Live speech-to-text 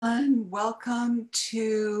welcome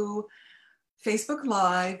to Facebook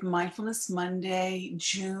Live Mindfulness Monday,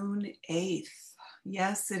 June 8th.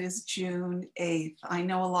 Yes, it is June 8th. I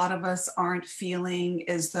know a lot of us aren't feeling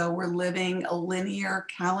as though we're living a linear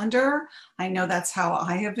calendar. I know that's how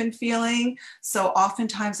I have been feeling. So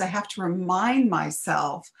oftentimes I have to remind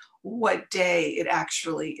myself what day it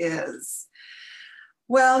actually is.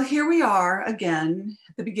 Well, here we are again,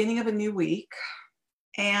 at the beginning of a new week.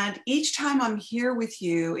 And each time I'm here with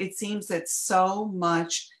you, it seems that so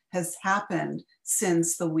much has happened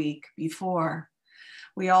since the week before.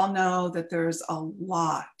 We all know that there's a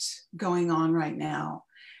lot going on right now.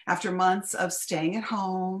 After months of staying at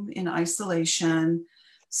home in isolation,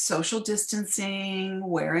 social distancing,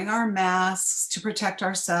 wearing our masks to protect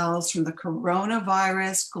ourselves from the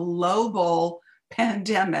coronavirus global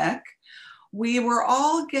pandemic, we were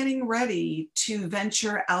all getting ready to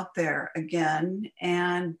venture out there again,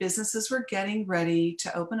 and businesses were getting ready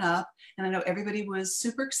to open up. And I know everybody was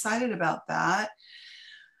super excited about that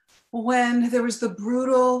when there was the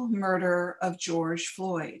brutal murder of George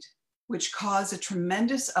Floyd, which caused a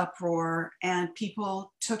tremendous uproar, and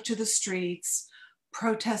people took to the streets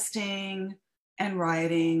protesting and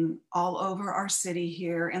rioting all over our city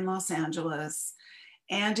here in Los Angeles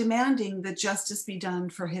and demanding that justice be done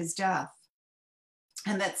for his death,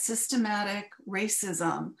 and that systematic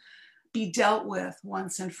racism be dealt with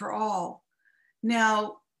once and for all.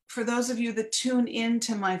 Now, for those of you that tune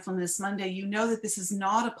into Mindfulness Monday, you know that this is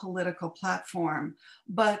not a political platform,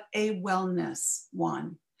 but a wellness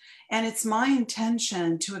one. And it's my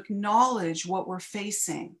intention to acknowledge what we're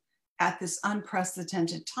facing at this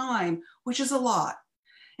unprecedented time, which is a lot,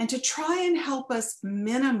 and to try and help us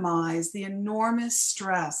minimize the enormous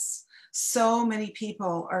stress so many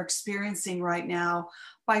people are experiencing right now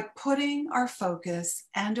by putting our focus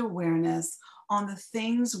and awareness on the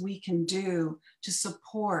things we can do to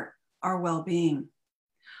support our well-being.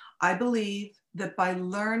 I believe that by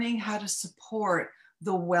learning how to support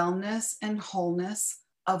the wellness and wholeness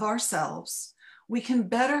of ourselves, we can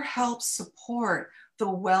better help support the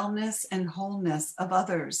wellness and wholeness of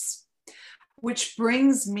others. Which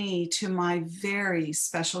brings me to my very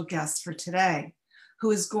special guest for today, who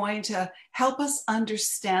is going to help us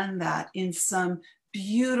understand that in some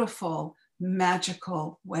beautiful,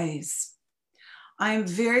 magical ways. I am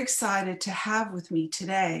very excited to have with me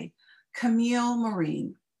today Camille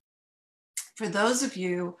Maureen. For those of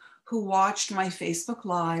you who watched my Facebook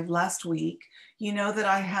Live last week, you know that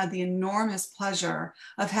I had the enormous pleasure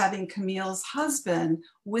of having Camille's husband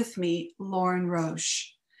with me, Loren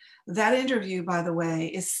Roche. That interview, by the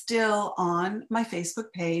way, is still on my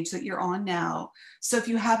Facebook page that you're on now. So if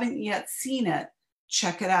you haven't yet seen it,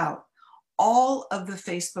 check it out. All of the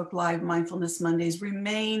Facebook Live Mindfulness Mondays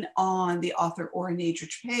remain on the author Ora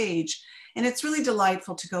Nadrich page. And it's really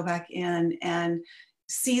delightful to go back in and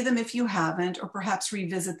see them if you haven't, or perhaps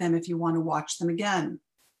revisit them if you want to watch them again.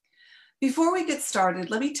 Before we get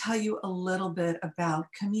started, let me tell you a little bit about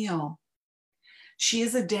Camille. She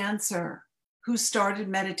is a dancer who started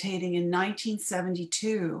meditating in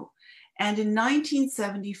 1972, and in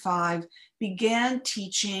 1975 began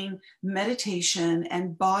teaching meditation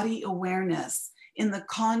and body awareness in the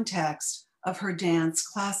context of her dance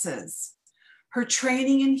classes. Her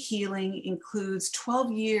training in healing includes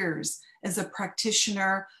 12 years as a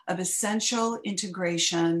practitioner of essential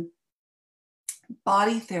integration,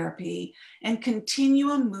 body therapy, and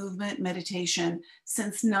continuum movement meditation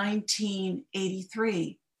since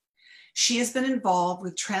 1983. She has been involved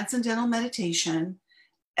with transcendental meditation,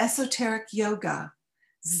 esoteric yoga,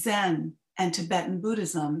 Zen, and Tibetan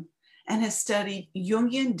Buddhism, and has studied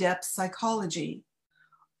Jungian depth psychology.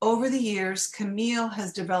 Over the years, Camille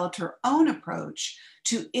has developed her own approach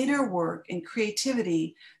to inner work and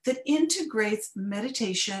creativity that integrates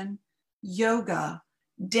meditation, yoga,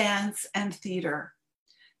 dance, and theater.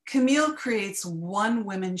 Camille creates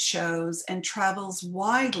one-woman shows and travels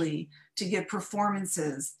widely to give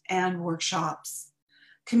performances and workshops.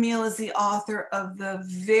 Camille is the author of the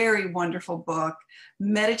very wonderful book,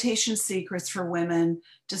 Meditation Secrets for Women,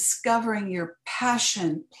 Discovering Your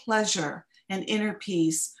Passion, Pleasure, and Inner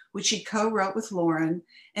Peace, which she co-wrote with Loren,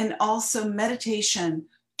 and also Meditation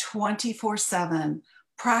 24/7,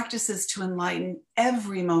 Practices to Enlighten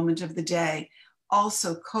Every Moment of the Day,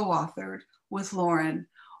 also co-authored with Loren.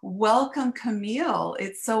 Welcome, Camille.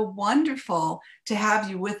 It's so wonderful to have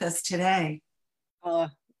you with us today.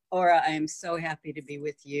 Ora, I am so happy to be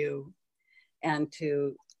with you and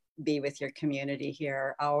to be with your community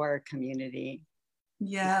here, our community.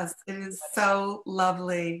 Yes, it is so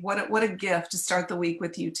lovely. What a gift to start the week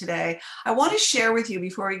with you today. I want to share with you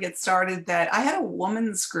before we get started that I had a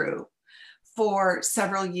woman's group for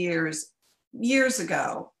several years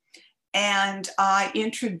ago. And I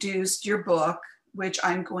introduced your book, which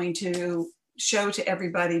I'm going to show to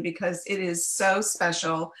everybody because it is so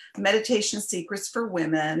special. Meditation Secrets for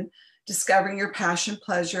Women, Discovering Your Passion,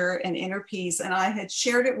 Pleasure, and Inner Peace. And I had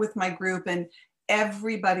shared it with my group and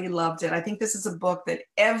everybody loved it. I think this is a book that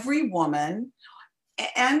every woman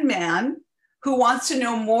and man who wants to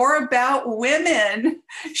know more about women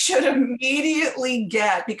should immediately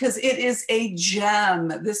get, because it is a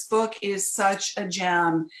gem. This book is such a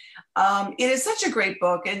gem. It is such a great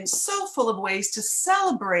book and so full of ways to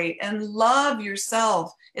celebrate and love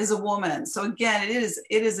yourself as a woman. So again,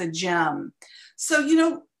 it is a gem. So, you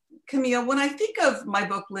know, Camille, when I think of my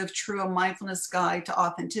book, Live True, A Mindfulness Guide to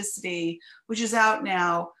Authenticity, which is out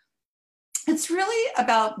now, it's really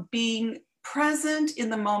about being present in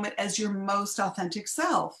the moment as your most authentic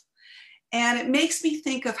self. And it makes me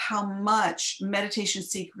think of how much Meditation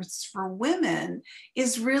Secrets for Women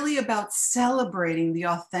is really about celebrating the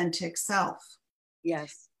authentic self.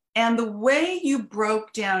 Yes. And the way you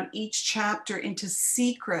broke down each chapter into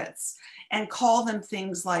secrets and call them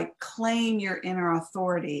things like claim your inner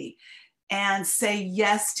authority and say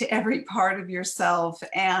yes to every part of yourself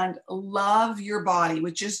and love your body,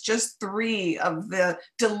 which is just 3 of the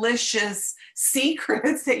delicious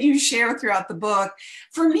secrets that you share throughout the book.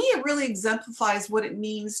 For me, it really exemplifies what it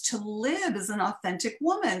means to live as an authentic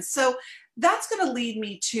woman. So that's going to lead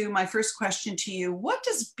me to my first question to you. What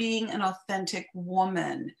does being an authentic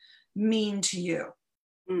woman mean to you?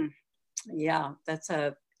 Yeah, that's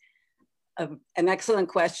an excellent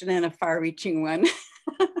question and a far-reaching one.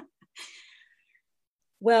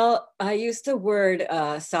 Well, I use the word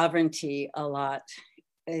sovereignty a lot.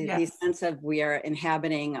 Yes. The sense of we are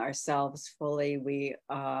inhabiting ourselves fully. We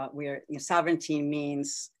are, you know, sovereignty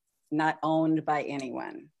means not owned by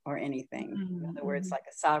anyone or anything. In other words, like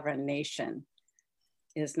a sovereign nation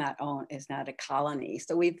is not owned, is not a colony.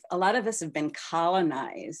 So a lot of us have been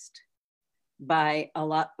colonized by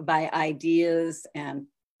ideas and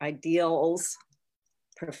ideals,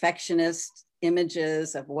 perfectionist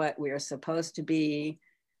images of what we are supposed to be,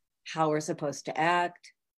 how we're supposed to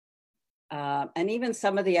act, and even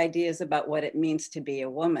some of the ideas about what it means to be a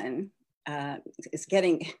woman is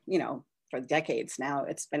getting, you know, for decades now,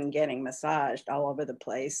 it's been getting massaged all over the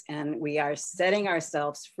place. And we are setting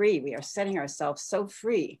ourselves free. We are setting ourselves so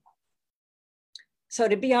free. So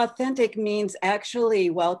to be authentic means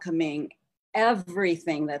actually welcoming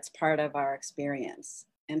everything that's part of our experience.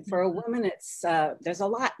 And for a woman, it's there's a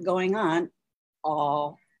lot going on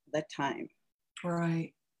all the time.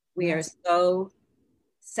 Right. We are so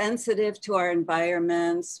sensitive to our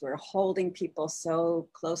environments. We're holding people so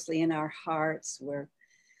closely in our hearts.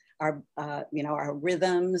 Our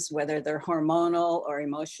rhythms, whether they're hormonal or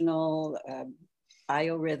emotional,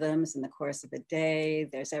 biorhythms in the course of a day.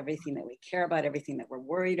 There's everything that we care about, everything that we're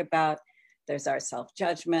worried about. There's our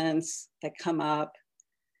self-judgments that come up.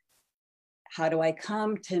 How do I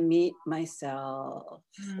come to meet myself?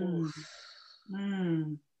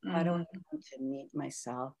 How do I come to meet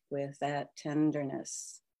myself with that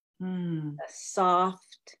tenderness, a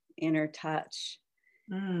soft inner touch,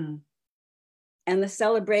 and the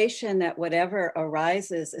celebration that whatever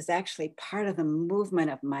arises is actually part of the movement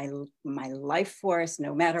of my life force,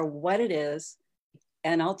 no matter what it is,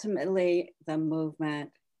 and ultimately the movement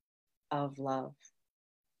of love.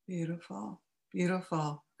 Beautiful,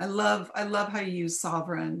 beautiful. I love how you use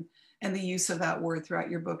sovereign and the use of that word throughout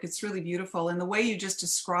your book. It's really beautiful. And the way you just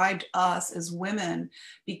described us as women,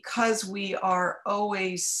 because we are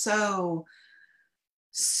always so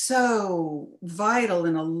vital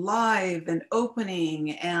and alive and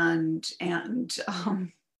opening and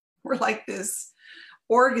we're like this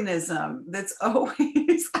organism that's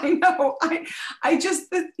always, I know, I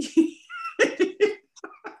just,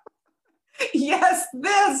 yes,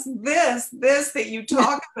 this that you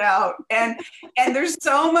talk about, and there's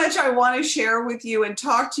so much I want to share with you and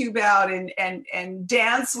talk to you about and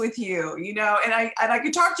dance with you, you know, and I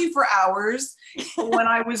could talk to you for hours. When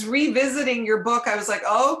I was revisiting your book, I was like,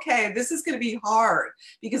 oh, okay, this is going to be hard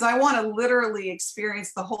because I want to literally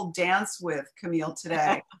experience the whole dance with Camille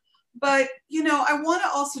today. But, you know, I want to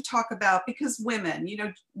also talk about, because women, you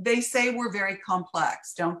know, they say we're very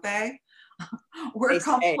complex, don't they? We're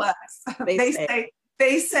complex. They say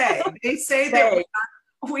that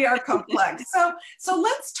we are complex. So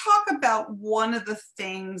let's talk about one of the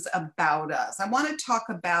things about us. I want to talk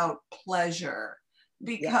about pleasure,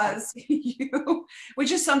 because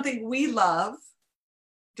which is something we love,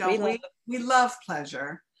 don't we? We love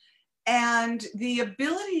pleasure. And the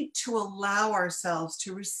ability to allow ourselves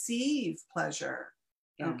to receive pleasure,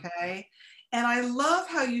 okay? And I love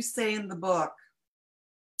how you say in the book,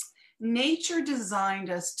 nature designed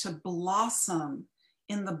us to blossom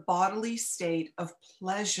in the bodily state of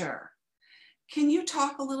pleasure. Can you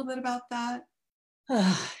talk a little bit about that?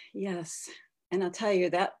 Yes. And I'll tell you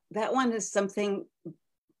that that one is something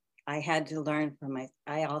I had to learn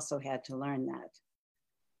I also had to learn that.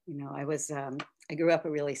 You know, I grew up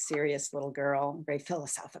a really serious little girl, very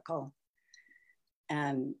philosophical,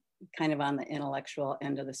 and kind of on the intellectual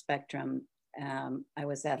end of the spectrum. I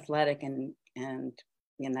was athletic and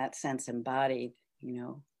in that sense embodied,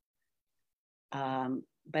 you know.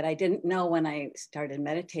 But I didn't know when I started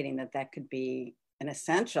meditating that that could be an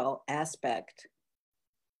essential aspect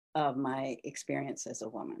of my experience as a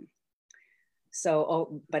woman.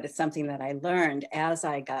 So, but it's something that I learned as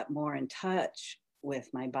I got more in touch with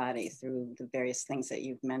my body through the various things that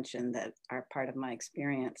you've mentioned that are part of my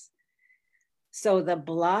experience. So the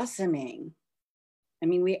blossoming, I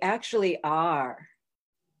mean, we actually are,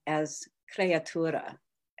 as creatura,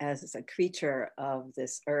 as a creature of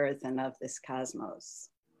this earth and of this cosmos,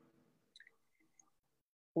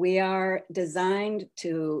 we are designed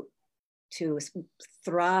to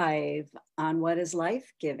thrive on what is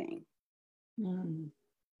life-giving.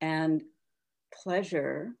 And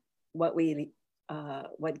pleasure, what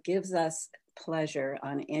gives us pleasure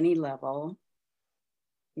on any level,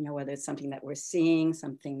 you know, whether it's something that we're seeing,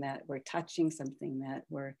 something that we're touching, something that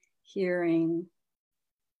we're hearing,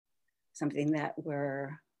 something that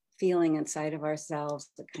we're feeling inside of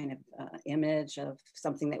ourselves, the kind of image of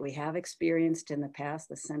something that we have experienced in the past,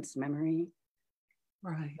 the sense memory.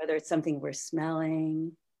 Right. Whether it's something we're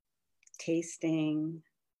smelling, tasting.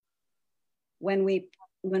 When we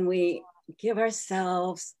give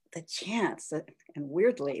ourselves the chance and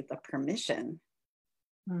weirdly the permission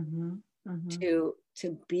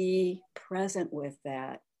to be present with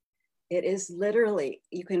that, it is literally,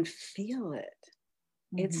 you can feel it.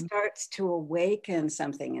 It starts to awaken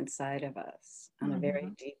something inside of us on a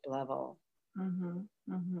very deep level.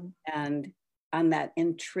 And on that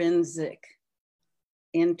intrinsic,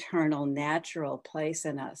 internal, natural place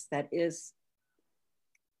in us that is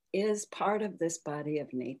part of this body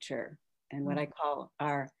of nature and what I call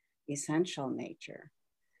our essential nature.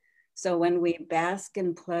 So when we bask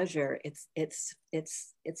in pleasure, it's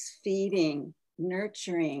feeding,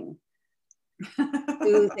 nurturing,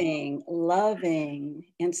 soothing, loving,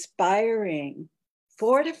 inspiring,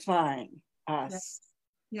 fortifying us.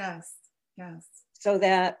 Yes, yes. So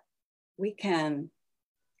that we can,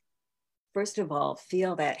 first of all,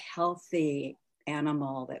 feel that healthy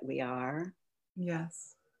animal that we are.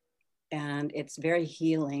 Yes. And it's very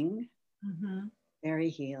healing, very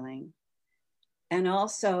healing. And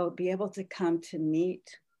also be able to come to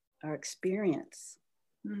meet our experience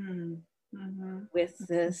with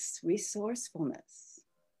this resourcefulness.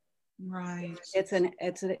 Right. It's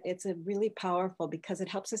a really powerful, because it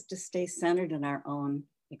helps us to stay centered in our own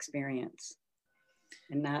experience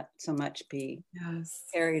and not so much be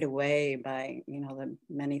carried away by, you know, the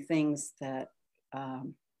many things that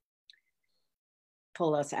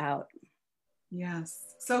pull us out. Yes,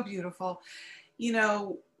 so beautiful. You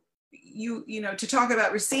know, you know, to talk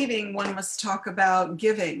about receiving, one must talk about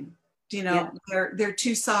giving. You know, they're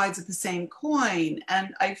two sides of the same coin.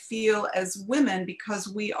 And I feel as women, because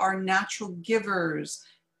we are natural givers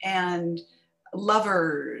and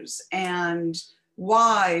lovers and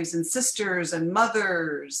wives and sisters and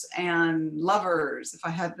mothers and lovers, if I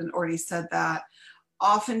hadn't already said that,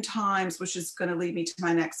 oftentimes, which is going to lead me to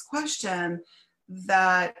my next question,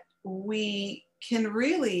 that we can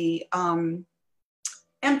really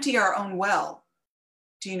empty our own well,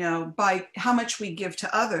 you know, by how much we give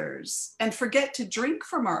to others and forget to drink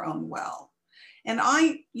from our own well. And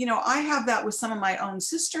I have that with some of my own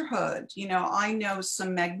sisterhood. You know, I know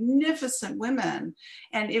some magnificent women.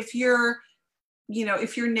 And if your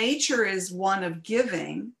nature is one of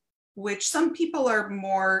giving, which some people are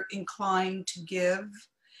more inclined to give,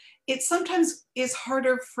 it sometimes is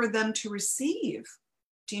harder for them to receive.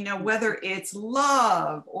 Do you know, whether it's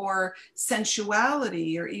love or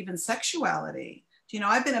sensuality or even sexuality? Do you know,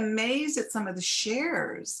 I've been amazed at some of the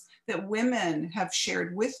shares that women have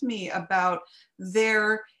shared with me about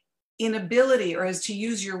their inability, or as to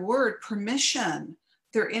use your word, permission,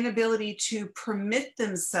 their inability to permit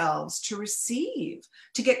themselves to receive,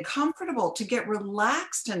 to get comfortable, to get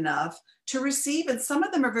relaxed enough to receive. And some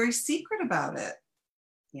of them are very secret about it.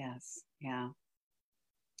 Yes, yeah.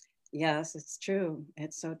 Yes, it's true.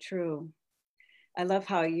 It's so true. I love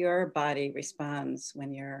how your body responds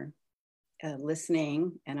when you're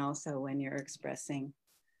listening and also when you're expressing.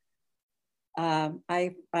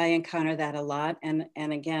 I encounter that a lot. And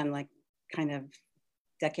again, like kind of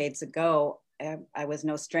decades ago, I was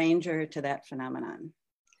no stranger to that phenomenon.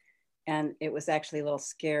 And it was actually a little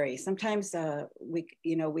scary. Sometimes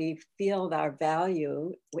we feel our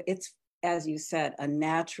value. It's, as you said, a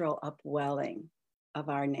natural upwelling of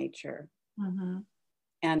our nature. Mm-hmm.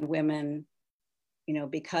 And women,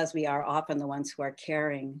 because we are often the ones who are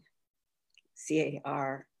caring,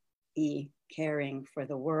 C-A-R-E, caring for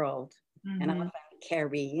the world, Mm-hmm. and often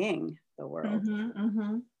carrying the world.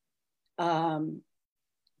 Mm-hmm. Mm-hmm.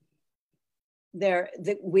 There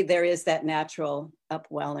is that natural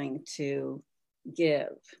upwelling to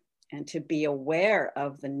give and to be aware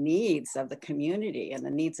of the needs of the community and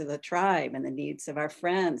the needs of the tribe and the needs of our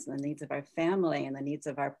friends and the needs of our family and the needs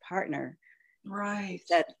of our partner. Right.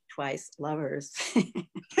 Said twice, lovers.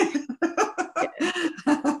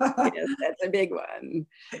 Yes, that's a big one.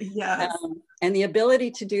 Yes. And the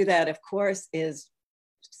ability to do that, of course, is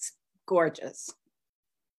gorgeous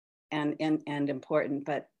and important,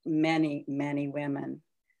 but many, many women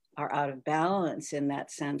are out of balance in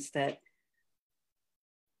that sense that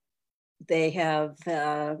they have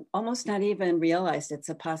almost not even realized it's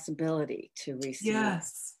a possibility to receive.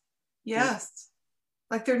 Yes. Yes.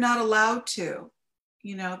 Like they're not allowed to,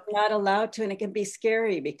 Not allowed to, and it can be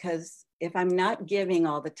scary because if I'm not giving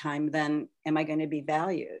all the time, then am I going to be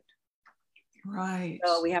valued? Right.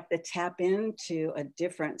 So we have to tap into a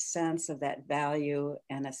different sense of that value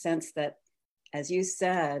and a sense that, as you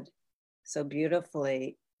said so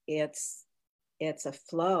beautifully, it's a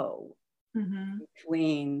flow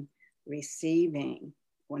between receiving,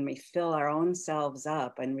 when we fill our own selves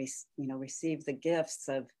up and receive the gifts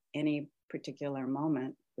of any particular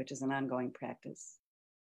moment, which is an ongoing practice.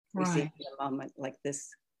 Right. Receiving a moment like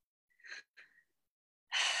this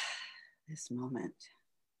moment.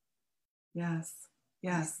 Yes.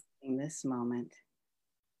 Yes. In this moment.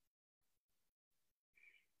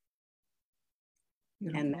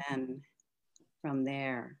 Beautiful. And then from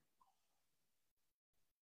there,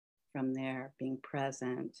 being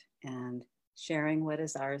present and sharing what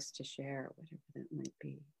is ours to share, whatever that might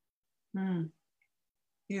be.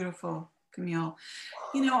 Beautiful, Camille.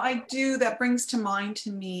 That brings to mind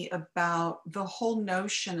to me about the whole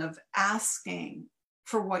notion of asking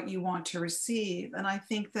for what you want to receive. And I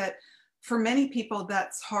think that for many people,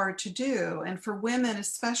 that's hard to do. And for women,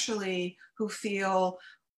 especially, who feel,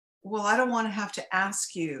 well, I don't want to have to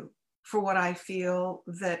ask you for what I feel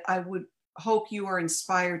that I would hope you are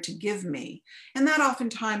inspired to give me. And that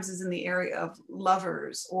oftentimes is in the area of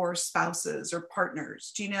lovers or spouses or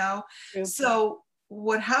partners, True. So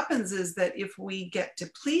what happens is that if we get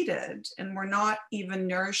depleted and we're not even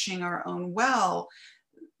nourishing our own well,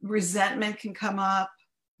 resentment can come up,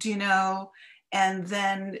 and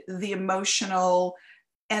then the emotional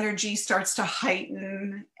energy starts to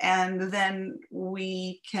heighten, and then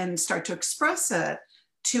we can start to express it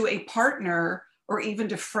to a partner or even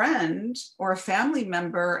to friend or a family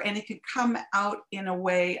member, and it could come out in a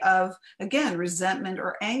way of, again, resentment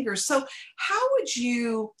or anger. So how would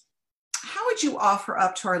you offer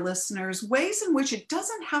up to our listeners ways in which it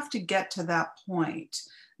doesn't have to get to that point,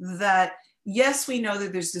 that yes, we know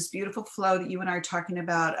that there's this beautiful flow that you and I are talking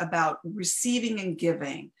about receiving and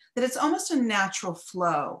giving, that it's almost a natural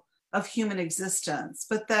flow of human existence,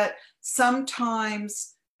 but that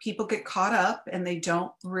sometimes people get caught up and they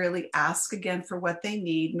don't really ask again for what they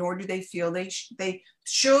need, nor do they feel they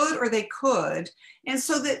should or they could. And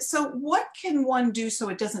so what can one do so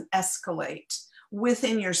it doesn't escalate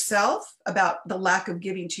within yourself about the lack of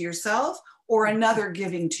giving to yourself or another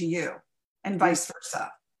giving to you, and vice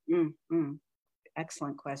versa? Mm-hmm.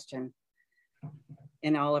 Excellent question.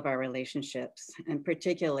 In all of our relationships, and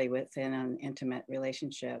particularly within an intimate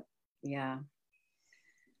relationship. Yeah.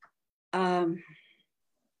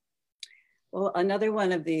 Well, another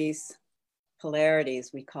one of these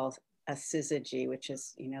polarities we call a syzygy, which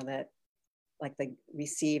is, that like the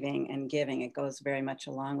receiving and giving, it goes very much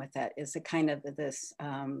along with that, is a kind of this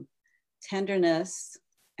tenderness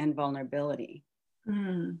and vulnerability.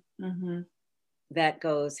 Mm-hmm. That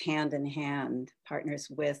goes hand in hand, partners,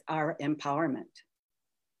 with our empowerment,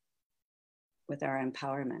 with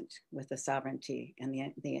the sovereignty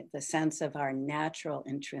and the sense of our natural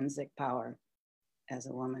intrinsic power as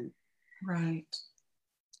a woman. Right.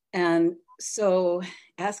 And so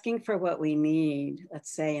asking for what we need,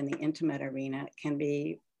 let's say in the intimate arena, can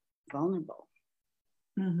be vulnerable.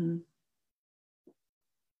 Mm-hmm.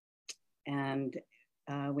 And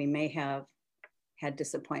we may have had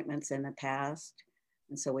disappointments in the past.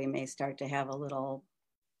 And so we may start to have a little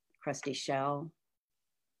crusty shell,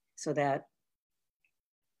 so that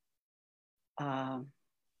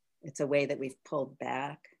it's a way that we've pulled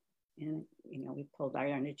back and we pulled our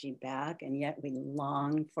energy back, and yet we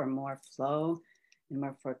long for more flow and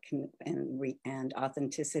more for and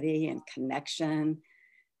authenticity and connection,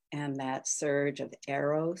 and that surge of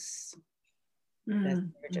eros, that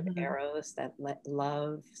surge of eros, that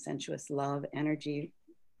love, sensuous love energy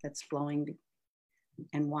that's flowing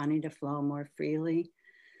and wanting to flow more freely.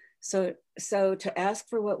 So to ask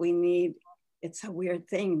for what we need, it's a weird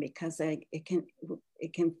thing because it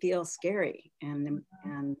can feel scary and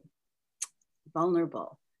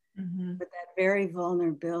vulnerable. But that very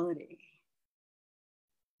vulnerability,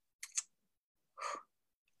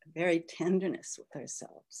 very tenderness with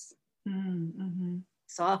ourselves,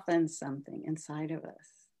 softens something inside of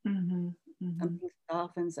us. Something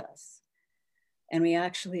softens us. And we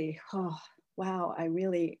actually, oh, wow, I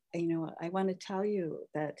really, I want to tell you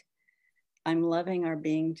that I'm loving our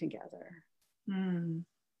being together. And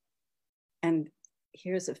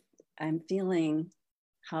I'm feeling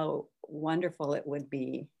how wonderful it would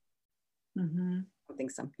be,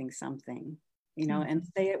 something, and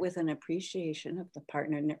say it with an appreciation of the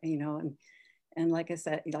partner, and like I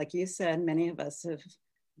said, like you said, many of us have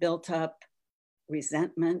built up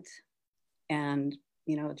resentment and,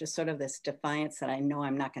 just sort of this defiance that I know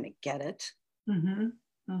I'm not going to get it.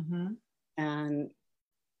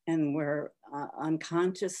 And we're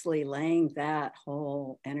unconsciously laying that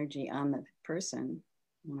whole energy on the person,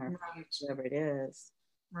 whoever it is.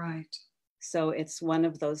 Right. So it's one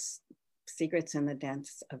of those secrets in the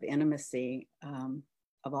dance of intimacy,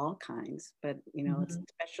 of all kinds, but it's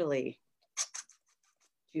especially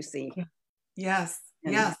juicy. Yes.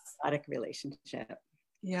 In yes. A erotic relationship.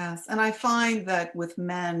 Yes. And I find that with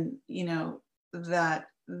men, that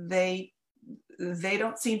they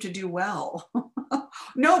don't seem to do well.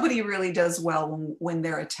 Nobody really does well when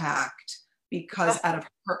they're attacked, because out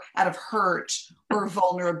of hurt or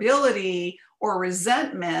vulnerability or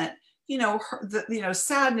resentment,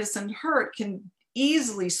 sadness and hurt can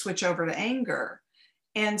easily switch over to anger.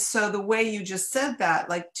 And so the way you just said that,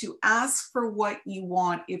 like to ask for what you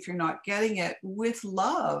want if you're not getting it, with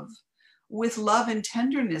love and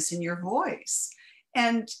tenderness in your voice.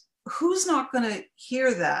 And who's not going to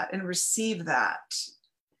hear that and receive that?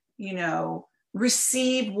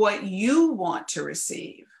 Receive what you want to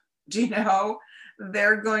receive.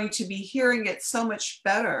 They're going to be hearing it so much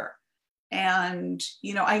better. And,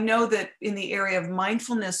 I know that in the area of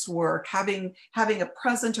mindfulness work, having a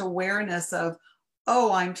present awareness of,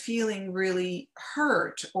 oh, I'm feeling really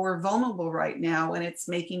hurt or vulnerable right now, and it's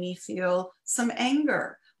making me feel some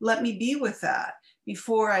anger. Let me be with that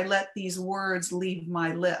before I let these words leave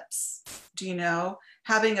my lips.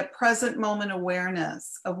 Having a present moment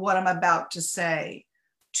awareness of what I'm about to say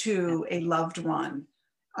to a loved one,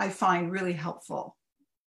 I find really helpful.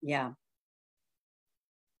 Yeah.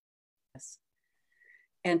 Yes.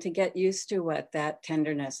 And to get used to what that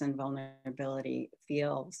tenderness and vulnerability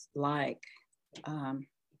feels like. And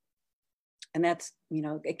that's,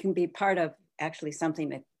 it can be part of actually something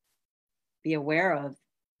to be aware of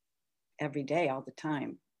every day, all the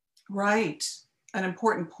time. Right. An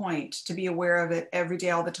important point, to be aware of it every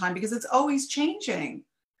day, all the time, because it's always changing,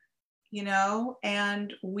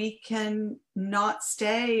 and we can not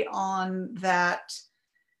stay on that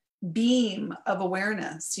beam of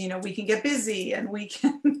awareness. We can get busy and we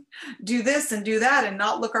can do this and do that and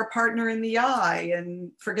not look our partner in the eye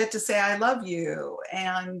and forget to say, I love you.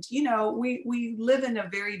 And, we live in a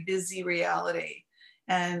very busy reality.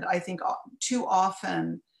 And I think too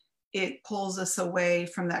often it pulls us away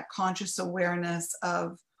from that conscious awareness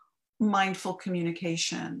of mindful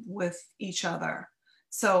communication with each other.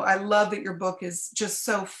 So I love that your book is just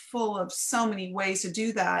so full of so many ways to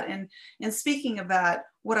do that. And speaking of that,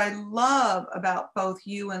 what I love about both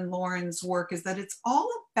you and Lauren's work is that it's all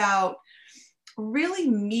about really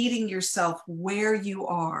meeting yourself where you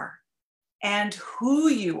are and who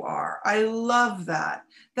you are. I love that.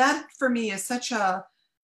 That for me is such a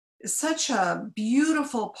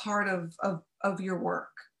beautiful part of your work,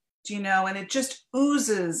 and it just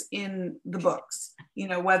oozes in the books,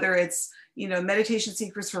 whether it's, Meditation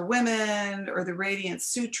Secrets for Women or the Radiant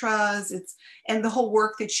Sutras, and the whole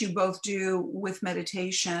work that you both do with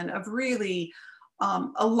meditation of really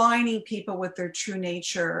aligning people with their true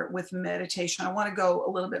nature with meditation. I want to go a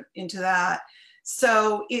little bit into that.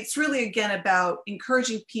 So it's really, again, about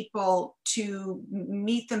encouraging people to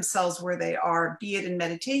meet themselves where they are, be it in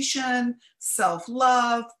meditation,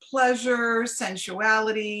 self-love, pleasure,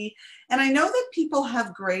 sensuality. And I know that people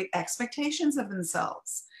have great expectations of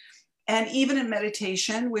themselves. And even in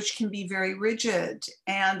meditation, which can be very rigid,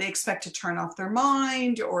 and they expect to turn off their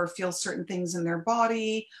mind or feel certain things in their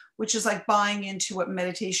body, which is like buying into what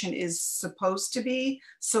meditation is supposed to be.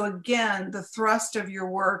 So again, the thrust of your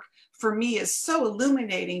work for me is so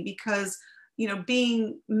illuminating because, you know,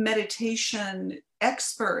 being meditation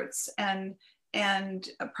experts and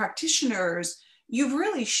practitioners, you've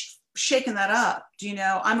really shaken that up. You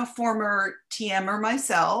know, I'm a former TMer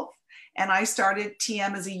myself. And I started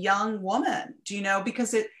TM as a young woman, do you know,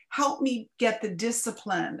 because it helped me get the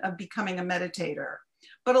discipline of becoming a meditator.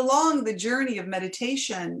 But along the journey of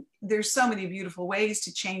meditation, there's so many beautiful ways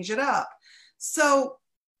to change it up. So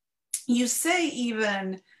you say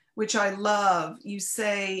even, which I love, you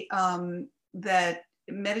say that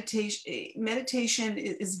meditation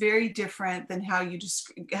is very different than how you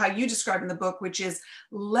describe in the book, which is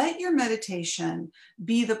let your meditation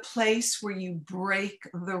be the place where you break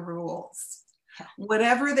the rules,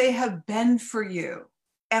 whatever they have been for you.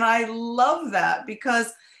 And I love that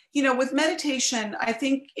because, you know, with meditation, I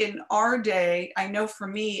think in our day, I know for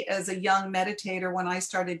me as a young meditator, when I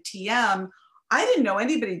started TM, I didn't know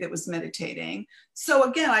anybody that was meditating. So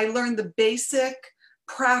again, I learned the basic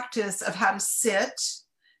practice of how to sit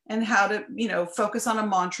and how to, you know, focus on a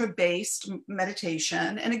mantra-based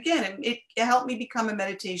meditation. And again, it helped me become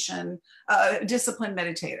a disciplined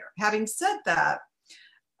meditator. Having said that,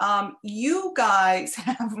 you guys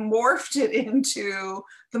have morphed it into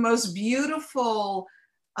the most beautiful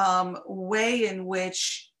way in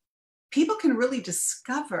which people can really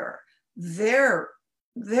discover their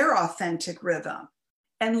authentic rhythm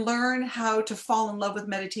and learn how to fall in love with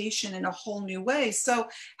meditation in a whole new way. So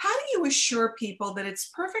how do you assure people that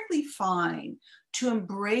it's perfectly fine to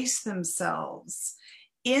embrace themselves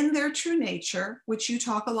in their true nature, which you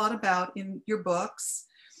talk a lot about in your books,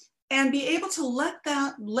 and be able to let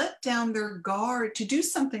down their guard to do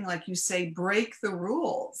something like you say, break the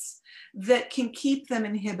rules that can keep them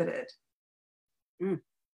inhibited?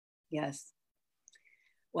 Yes.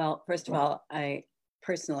 Well, first of all, I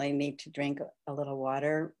personally need to drink a little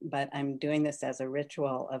water, but I'm doing this as a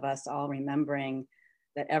ritual of us all remembering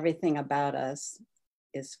that everything about us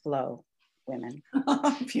is flow, women.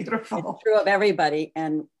 Beautiful. It's true of everybody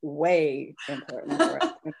and way important for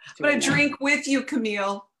us. But I drink with you,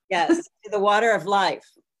 Camille. Yes, the water of life.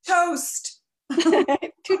 Toast. Toot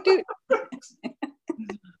toot.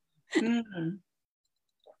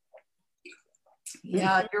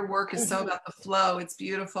 Yeah, your work is so about the flow. It's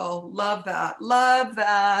beautiful. Love that. Love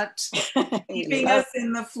that. Keeping us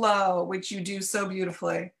in the flow, which you do so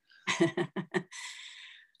beautifully.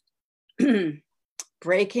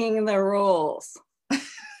 Breaking the rules.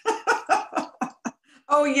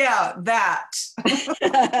 Oh, yeah, that.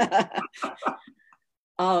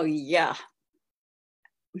 Oh, yeah.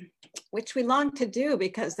 Which we long to do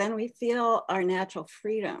because then we feel our natural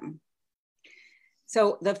freedom.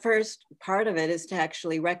 So the first part of it is to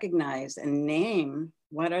actually recognize and name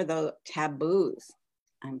what are the taboos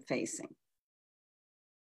I'm facing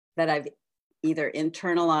that I've either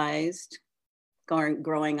internalized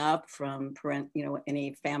growing up from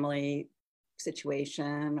any family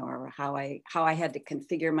situation, or how I had to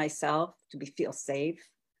configure myself to feel safe,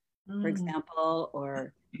 for example,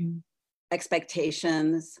 or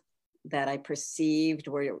expectations that I perceived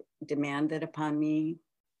were demanded upon me,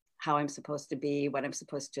 how I'm supposed to be, what I'm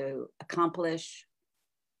supposed to accomplish,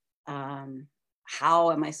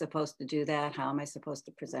 how am I supposed to do that, how am I supposed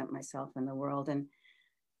to present myself in the world, and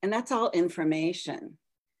that's all information.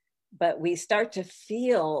 But we start to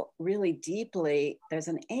feel really deeply, there's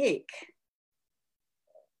an ache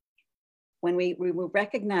when we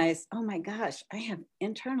recognize, oh my gosh, I have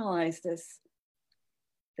internalized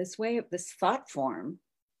this way of this thought form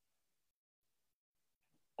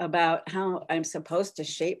about how I'm supposed to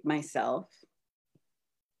shape myself.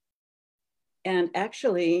 And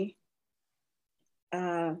actually,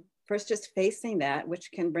 first just facing that,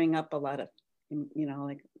 which can bring up a lot of,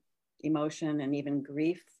 like emotion and even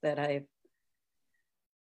grief, that I've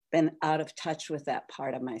been out of touch with that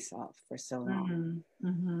part of myself for so long.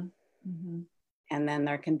 And then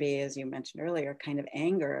there can be, as you mentioned earlier, kind of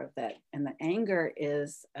anger of that. And the anger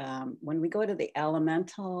is when we go to the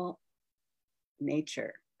elemental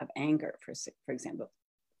nature of anger, for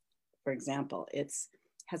example,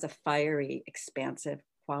 has a fiery, expansive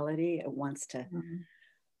quality. It wants to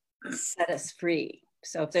set us free.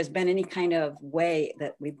 So if there's been any kind of way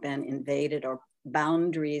that we've been invaded, or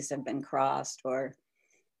boundaries have been crossed, or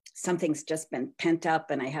something's just been pent up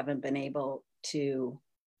and I haven't been able to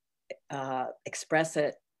express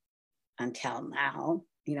it until now,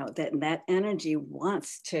 that energy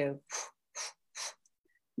wants to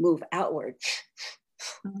move outward.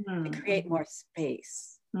 I create more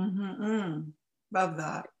space. Love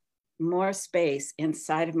that. More space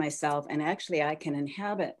inside of myself. And actually, I can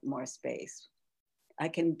inhabit more space. I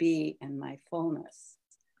can be in my fullness.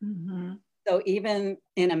 So even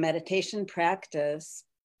in a meditation practice,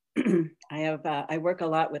 I work a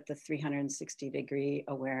lot with the 360-degree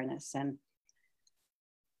awareness,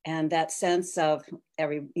 and that sense of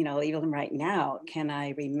even right now, can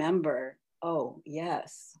I remember, oh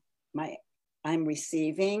yes, I'm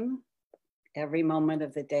receiving every moment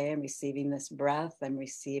of the day. I'm receiving this breath. I'm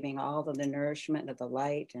receiving all of the nourishment of the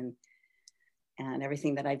light and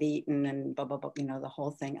everything that I've eaten and blah, blah, blah, the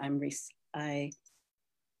whole thing.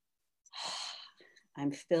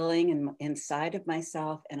 I'm filling inside of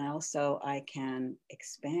myself, and also I can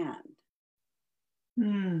expand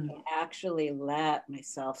and actually let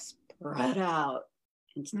myself spread out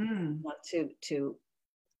and to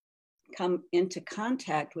come into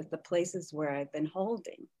contact with the places where I've been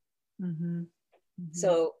holding.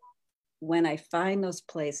 So when I find those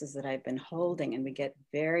places that I've been holding, and we get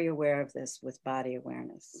very aware of this with body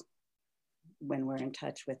awareness, when we're in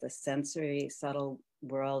touch with a sensory, subtle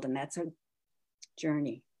world, and that's a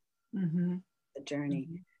journey, the journey.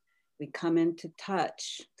 We come into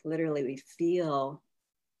touch, literally we feel,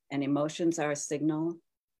 and emotions are a signal.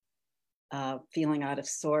 Feeling out of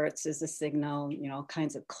sorts is a signal, all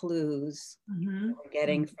kinds of clues we're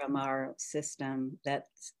getting from our system that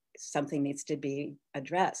something needs to be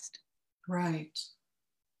addressed. Right.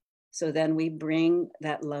 So then we bring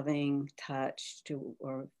that loving touch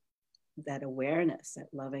or that awareness,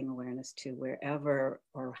 that loving awareness to wherever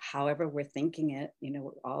or however we're thinking it.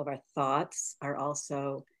 All of our thoughts are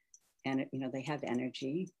also, and they have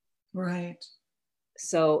energy. Right.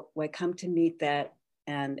 So I come to meet that,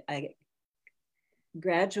 and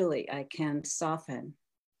gradually I can soften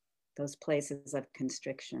those places of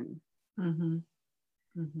constriction.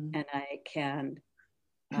 And I can,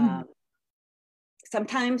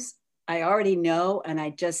 sometimes I already know, and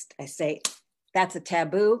I say, that's a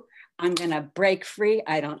taboo. I'm going to break free.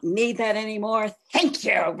 I don't need that anymore. Thank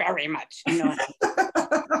you very much.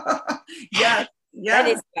 Yeah.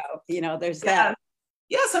 Ready to go. There's that.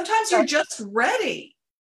 Yeah. Sometimes you're just ready.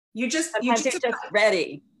 Sometimes you're just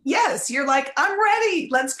ready. Yes. You're like, I'm ready.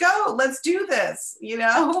 Let's go. Let's do this. You're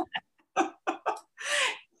just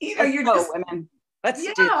women. Let's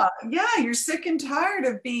do that. Yeah. You're sick and tired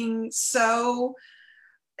of being so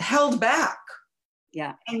held back.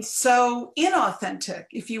 Yeah. And so inauthentic,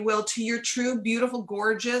 if you will, to your true, beautiful,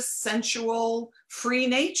 gorgeous, sensual, free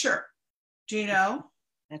nature. Do you know?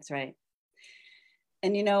 That's right.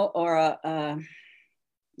 And Aura,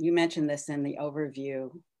 you mentioned this in the overview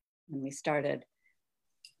when we started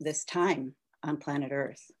this time on planet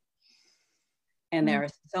Earth. And there are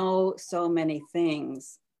so many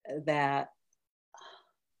things that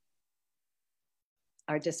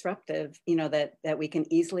are disruptive, that we can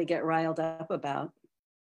easily get riled up about.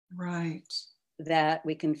 Right. That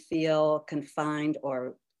we can feel confined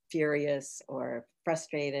or furious or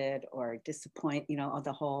frustrated or disappointed,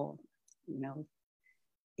 the whole,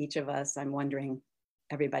 each of us. I'm wondering,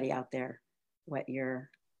 everybody out there, what your,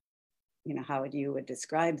 how you would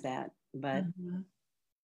describe that. But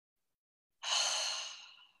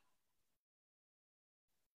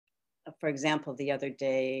for example, the other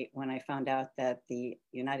day when I found out that the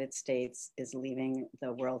United States is leaving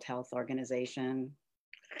the World Health Organization,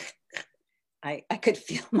 I could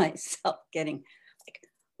feel myself getting like,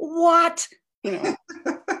 what? What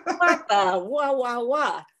the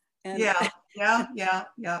wah. And yeah.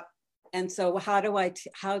 And so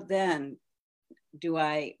how then do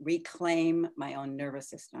I reclaim my own nervous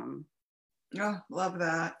system? Oh, love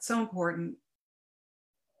that. So important.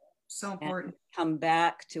 So important. And come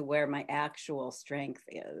back to where my actual strength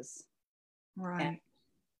is. Right.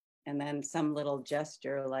 And then some little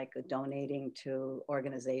gesture like donating to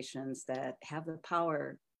organizations that have the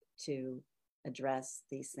power to address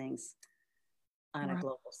these things on a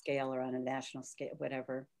global scale or on a national scale,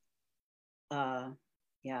 whatever. So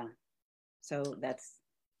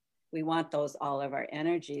we want all of our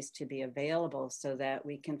energies to be available so that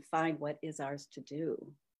we can find what is ours to do.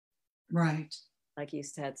 Right. Like you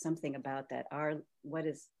said, something about that. What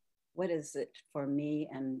is it for me,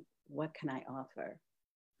 and what can I offer?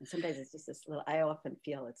 And sometimes it's just this little, I often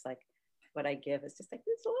feel it's like what I give is just like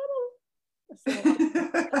this little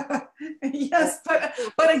yes,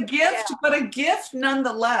 but a gift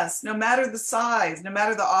nonetheless, no matter the size, no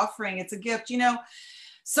matter the offering, it's a gift.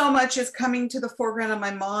 So much is coming to the foreground of my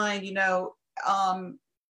mind,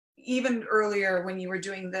 even earlier when you were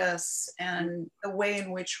doing this, and the way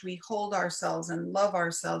in which we hold ourselves and love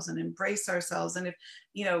ourselves and embrace ourselves. And if,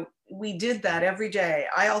 we did that every day.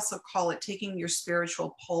 I also call it taking your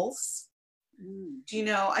spiritual pulse. You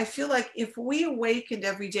know, I feel like if we awakened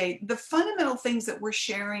every day, the fundamental things that we're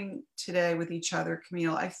sharing today with each other,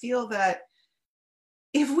 Camille, I feel that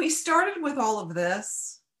if we started with all of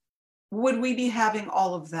this, would we be having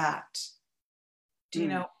all of that? Do you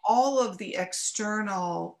know, all of the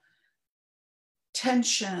external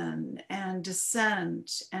tension and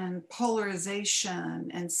dissent and polarization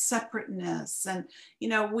and separateness, and you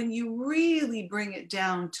know, when you really bring it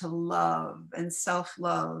down to love and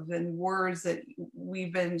self-love and words that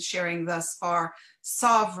we've been sharing thus far,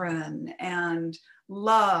 sovereign and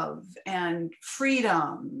love and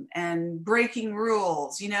freedom and breaking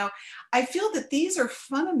rules, you know, I feel that these are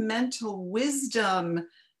fundamental wisdom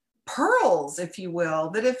pearls, if you will,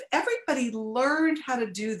 that if everybody learned how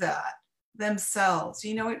to do that themselves,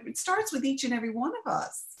 you know, it starts with each and every one of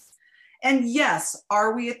us. And yes,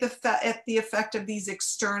 are we at the effect of these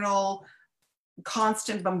external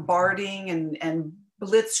constant bombarding and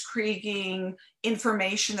blitzkrieging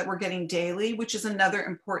information that we're getting daily, which is another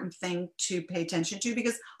important thing to pay attention to,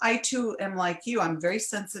 because I too am like you. I'm very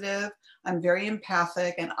sensitive, I'm very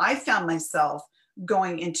empathic, and I found myself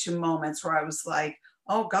going into moments where I was like,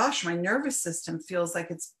 oh gosh, my nervous system feels like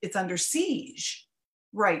it's under siege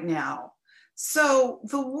right now. So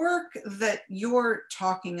the work that you're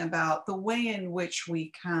talking about, the way in which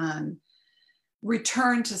we can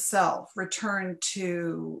return to self, return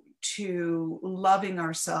to loving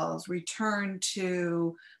ourselves, return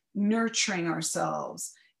to nurturing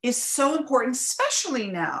ourselves, is so important, especially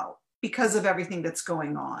now because of everything that's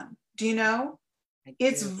going on. Do you know?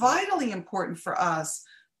 It's vitally important for us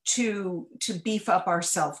to beef up our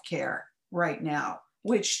self-care right now,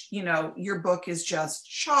 which, you know, your book is just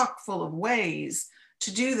chock full of ways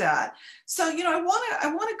to do that. So, you know, I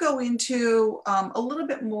want to go into a little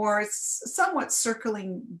bit more, somewhat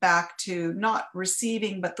circling back to not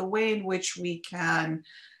receiving, but the way in which we can,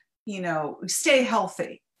 you know, stay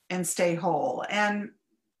healthy and stay whole. And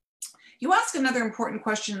you ask another important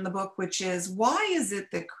question in the book, which is, why is it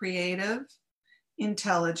that creative,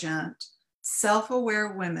 intelligent,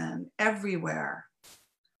 self-aware women everywhere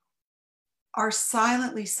are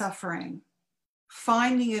silently suffering,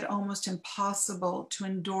 finding it almost impossible to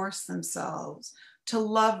endorse themselves, to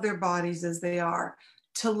love their bodies as they are,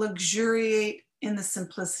 to luxuriate in the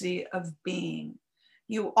simplicity of being?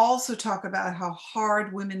 You also talk about how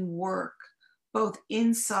hard women work, both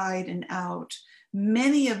inside and out,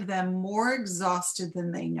 many of them more exhausted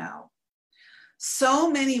than they know. So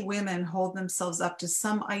many women hold themselves up to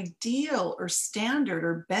some ideal or standard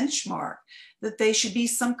or benchmark that they should be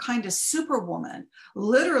some kind of superwoman.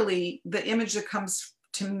 Literally, the image that comes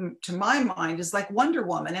to my mind is like Wonder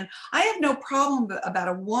Woman. And I have no problem about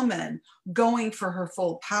a woman going for her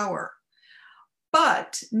full power,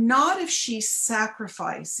 but not if she's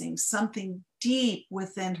sacrificing something deep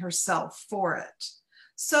within herself for it.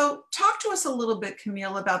 So talk to us a little bit,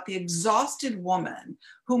 Camille, about the exhausted woman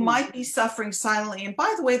who might be suffering silently. And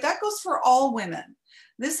by the way, that goes for all women.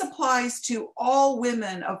 This applies to all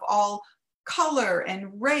women of all color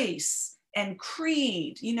and race and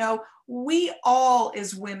creed. You know, we all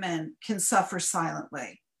as women can suffer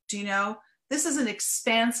silently. Do you know? This is an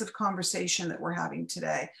expansive conversation that we're having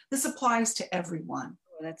today. This applies to everyone.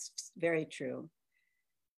 That's very true.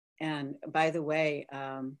 And by the way,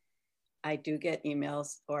 I do get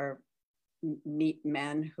emails or meet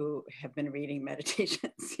men who have been reading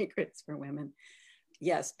Meditation Secrets for Women.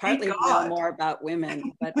 Yes, partly to know more about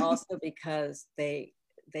women, but also because they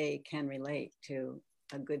can relate to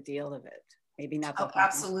a good deal of it. Maybe not the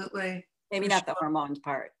absolutely. Maybe not the hormones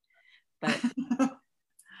part, but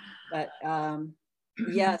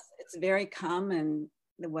yes, it's very common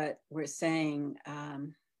what we're saying.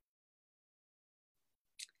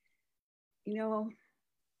 You know,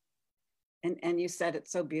 and you said it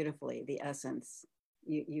so beautifully, the essence.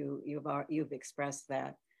 You've expressed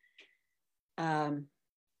that.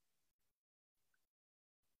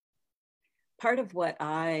 Part of what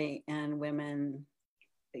I and women,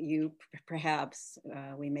 you perhaps,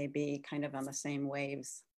 we may be kind of on the same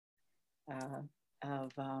waves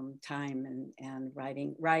of time and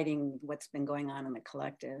writing what's been going on in the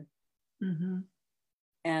collective. Mm-hmm.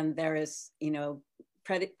 And there is, you know,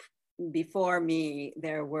 before me,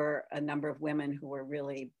 there were a number of women who were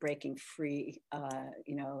really breaking free,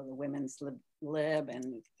 you know, the women's lib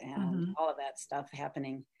and mm-hmm. all of that stuff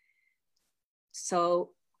happening.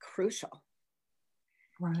 So crucial.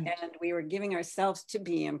 Right. And we were giving ourselves to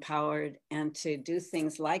be empowered and to do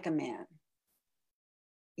things like a man,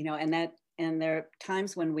 you know, and there are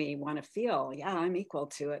times when we want to feel, yeah, I'm equal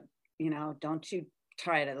to it. You know, don't you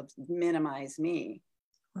try to minimize me.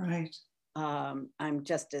 Right. I'm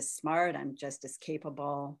just as smart, I'm just as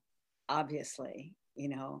capable, obviously, you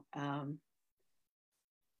know.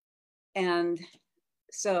 And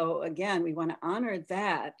so again, we want to honor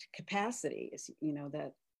that capacity, you know,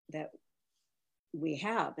 that we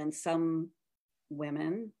have. And some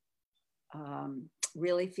women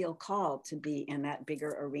really feel called to be in that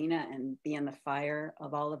bigger arena and be in the fire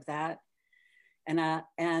of all of that.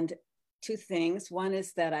 And two things. One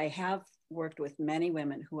is that I have worked with many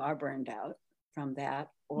women who are burned out from that,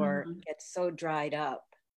 or get so dried up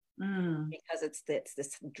because it's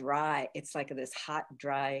this dry, it's like this hot,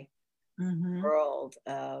 dry world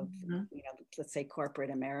of, you know, let's say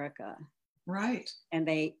corporate America. Right. And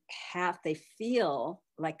they feel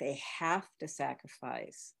like they have to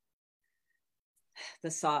sacrifice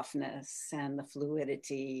the softness and the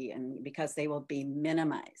fluidity, and because they will be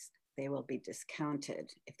minimized, they will be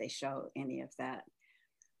discounted if they show any of that.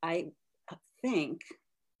 I think,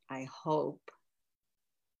 I hope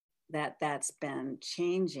that that's been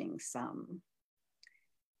changing some,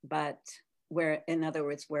 but where, in other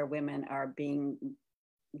words, where women are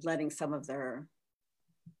letting some of their,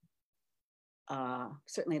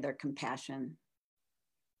 certainly their compassion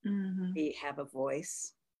have a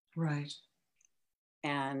voice. Right.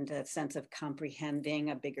 And a sense of comprehending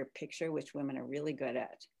a bigger picture, which women are really good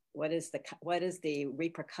at. What is the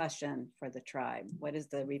repercussion for the tribe? What is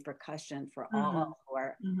the repercussion for all who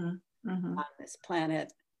are on this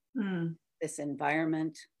planet, this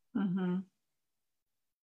environment?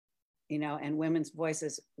 You know, and women's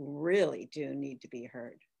voices really do need to be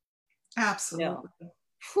heard. Absolutely.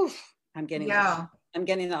 Whew, I'm getting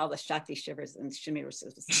all the Shakti shivers and shimmers.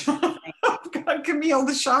 Oh God, Camille,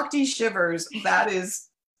 the Shakti shivers.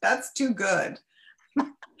 That's too good.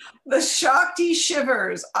 The Shakti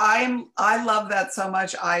shivers. I love that so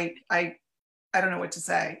much. I don't know what to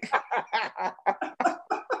say.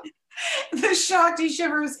 The Shakti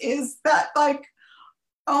shivers is that, like,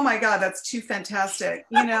 oh my God, that's too fantastic.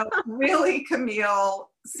 You know, really, Camille,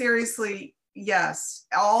 seriously, yes.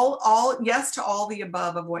 All yes to all the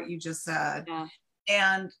above of what you just said. Yeah.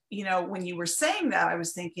 And, you know, when you were saying that, I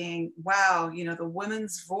was thinking, wow, you know, the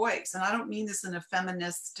woman's voice. And I don't mean this in a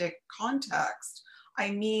feministic context.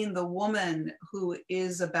 I mean the woman who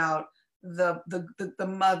is about the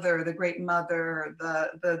mother, the great mother,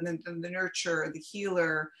 the nurturer, the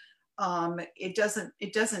healer. It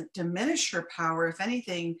doesn't diminish her power. If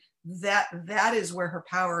anything, that is where her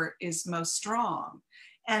power is most strong.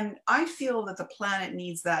 And I feel that the planet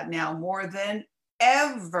needs that now more than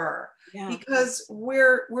ever, because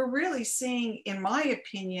we're really seeing, in my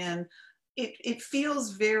opinion, it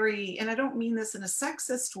feels very, and I don't mean this in a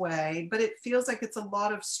sexist way, but it feels like it's a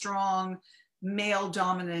lot of strong male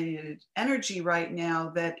dominated energy right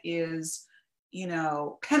now that is, you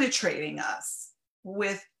know, penetrating us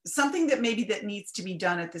with something that maybe that needs to be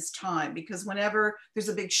done at this time. Because whenever there's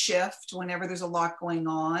a big shift, whenever there's a lot going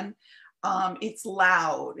on, it's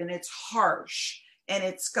loud and it's harsh and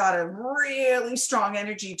it's got a really strong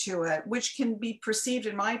energy to it, which can be perceived,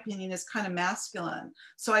 in my opinion, as kind of masculine.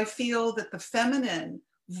 So I feel that the feminine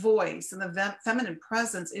voice and the feminine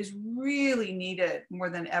presence is really needed more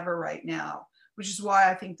than ever right now, which is why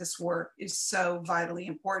I think this work is so vitally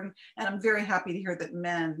important. And I'm very happy to hear that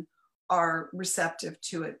men are receptive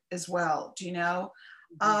to it as well. Do you know?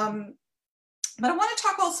 But I want to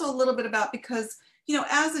talk also a little bit about, because, you know,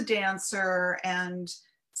 as a dancer and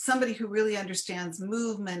somebody who really understands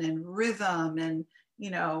movement and rhythm, and, you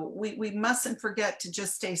know, we mustn't forget to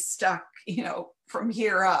just stay stuck, you know, from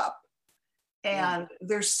here up. And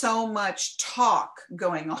there's so much talk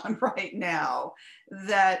going on right now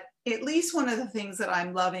that at least one of the things that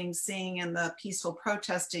I'm loving seeing in the peaceful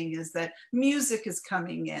protesting is that music is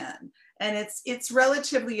coming in, and it's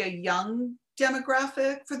relatively a young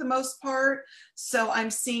demographic for the most part. So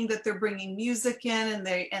I'm seeing that they're bringing music in,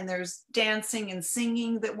 and there's dancing and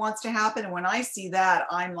singing that wants to happen. And when I see that,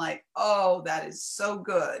 I'm like, oh, that is so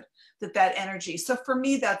good, that energy. So for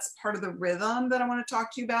me, that's part of the rhythm that I want to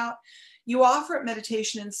talk to you about. You offer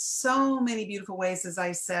meditation in so many beautiful ways, as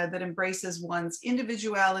I said, that embraces one's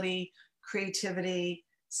individuality, creativity,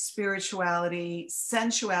 spirituality,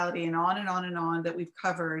 sensuality, and on and on and on that we've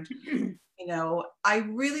covered. You know, I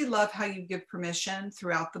really love how you give permission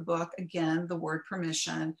throughout the book, again, the word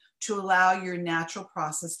permission, to allow your natural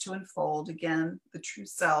process to unfold, again, the true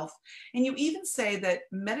self. And you even say that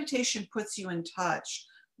meditation puts you in touch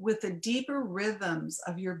with the deeper rhythms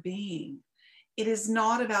of your being. It is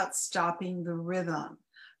not about stopping the rhythm.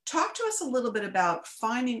 Talk to us a little bit about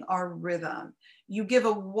finding our rhythm. You give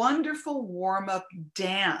a wonderful warm-up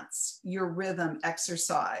dance, your rhythm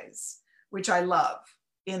exercise, which I love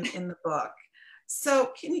in the book.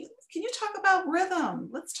 So can you talk about rhythm?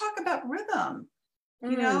 Let's talk about rhythm.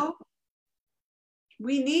 You know,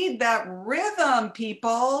 we need that rhythm,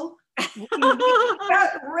 people. We need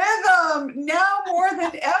that rhythm now more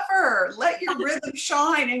than ever. Let your rhythm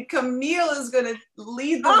shine. And Camille is going to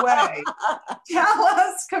lead the way. Tell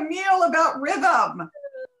us, Camille, about rhythm.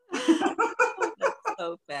 That's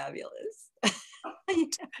so fabulous.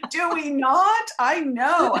 Do we not? I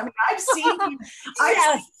know. I mean, I've seen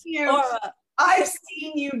you. I've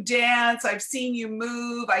seen you dance. I've seen you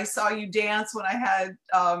move. I saw you dance when I had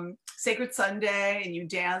Sacred Sunday, and you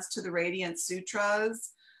danced to the Radiant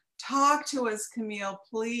Sutras. Talk to us, Camille,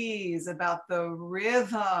 please, about the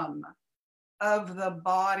rhythm of the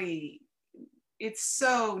body. It's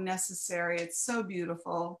so necessary. It's so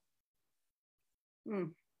beautiful.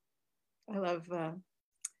 I love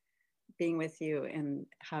being with you and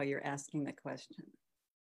how you're asking the question.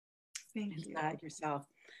 Thank you. Inside yourself.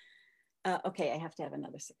 Okay, I have to have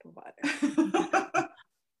another sip of water.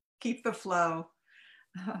 Keep the flow.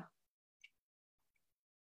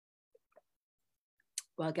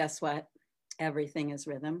 Well, guess what? Everything is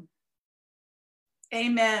rhythm.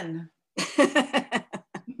 Amen.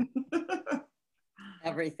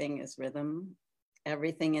 Everything is rhythm.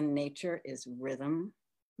 Everything in nature is rhythm.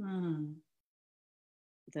 The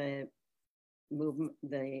movement,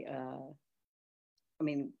 I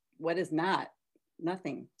mean, what is not?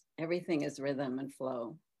 Nothing. Everything is rhythm and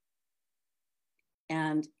flow.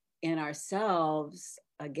 And in ourselves,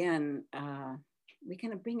 again, we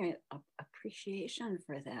can bring an appreciation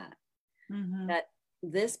for that. That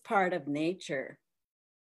this part of nature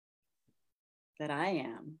that I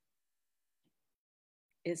am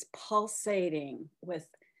is pulsating with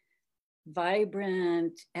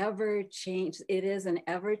vibrant, it is an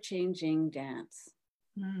ever-changing dance.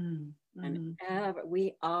 And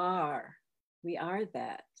we are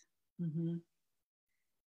that.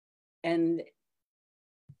 And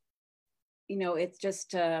you know, it's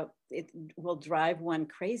just it will drive one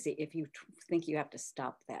crazy if you think you have to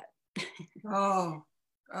stop that. Oh,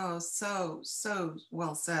 so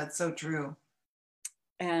well said, so true.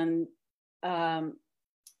 And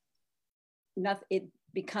it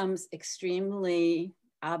becomes extremely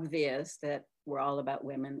obvious that we're all about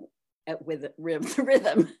women with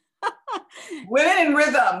rhythm. Women in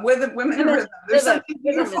rhythm, women in rhythm. There's something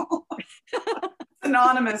beautiful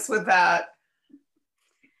synonymous with that.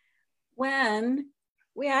 When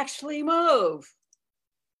we actually move,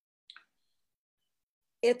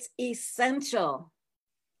 it's essential.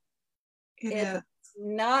 It's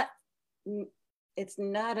not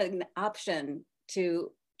an option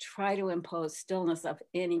to try to impose stillness of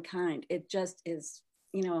any kind. It just is,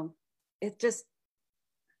 you know,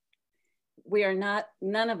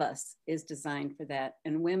 none of us is designed for that.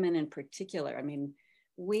 And women in particular, I mean,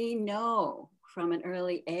 we know from an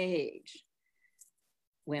early age,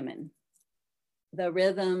 women, the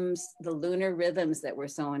rhythms, the lunar rhythms that we're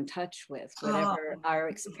so in touch with, whatever our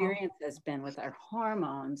experience has been with our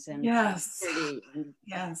hormones and puberty and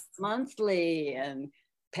monthly and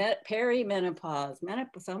perimenopause,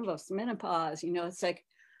 some of us menopause, you know, it's like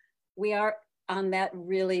we are on that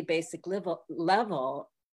really basic level,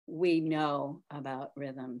 we know about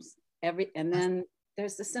rhythms. And then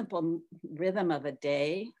there's the simple rhythm of a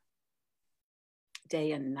day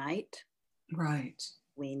and night. Right.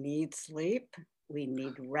 We need sleep. We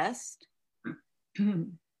need rest.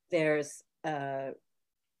 There's that's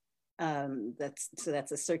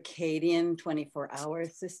a circadian 24-hour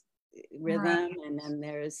rhythm, right. And then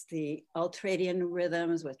there's the ultradian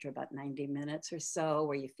rhythms, which are about 90 minutes or so,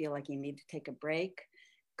 where you feel like you need to take a break.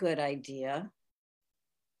 Good idea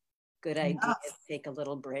to take a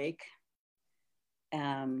little break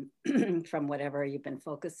from whatever you've been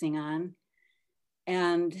focusing on.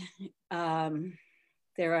 And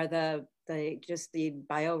there are the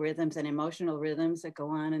biorhythms and emotional rhythms that go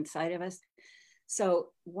on inside of us.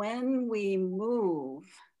 So when we move,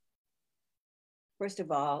 first of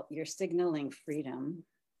all, you're signaling freedom.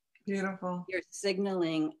 Beautiful. You're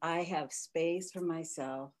signaling, I have space for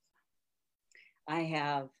myself.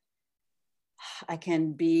 I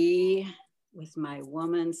can be with my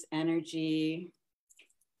woman's energy.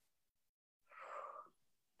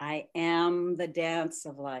 I am the dance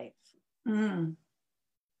of life.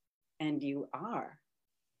 And you are.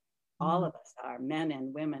 All of us are, men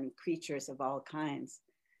and women, creatures of all kinds.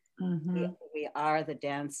 We are the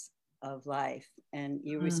dance of life. And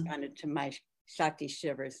you responded to my Shakti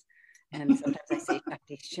shivers. And sometimes I say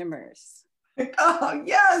Shakti shimmers. Oh,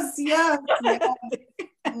 yes.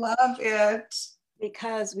 Love it.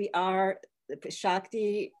 Because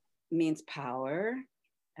Shakti means power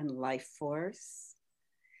and life force.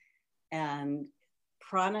 And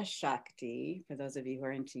prana shakti, for those of you who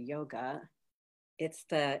are into yoga, it's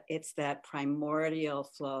that primordial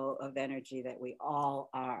flow of energy that we all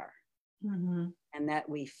are, and that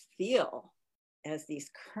we feel as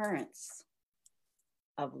these currents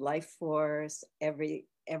of life force. Every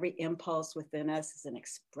impulse within us is an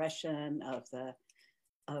expression of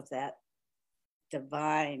that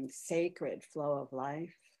divine, sacred flow of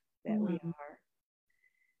life that we are.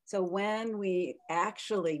 So when we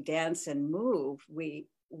actually dance and move, we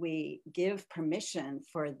give permission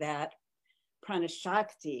for that prana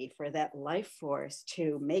shakti, for that life force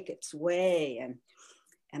to make its way,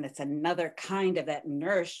 and it's another kind of that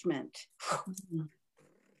nourishment.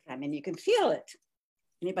 I mean, you can feel it.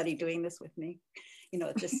 Anybody doing this with me? You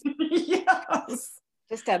know, just yes.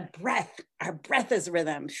 Just a breath. Our breath is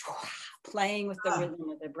rhythm, playing with the rhythm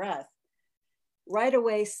of the breath. Right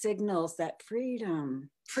away signals that freedom.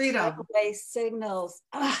 Right away signals,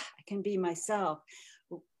 I can be myself.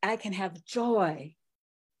 I can have joy.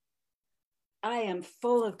 I am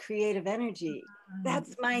full of creative energy.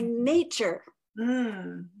 That's my nature.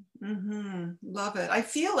 Love it. I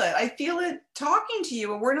feel it. I feel it talking to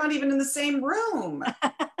you, and we're not even in the same room.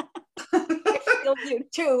 I feel you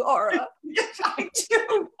too, Aura. I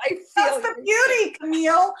do. I feel That's the beauty,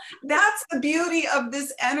 Camille. That's the beauty of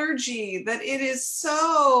this energy, that it is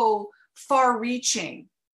so far-reaching.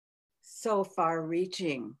 So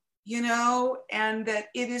far-reaching. You know, and that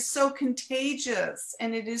it is so contagious,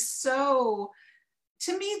 and it is so,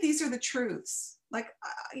 to me, these are the truths. Like,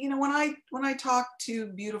 you know, when I talk to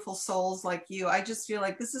beautiful souls like you, I just feel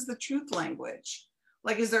like this is the truth language.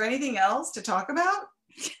 Like, is there anything else to talk about?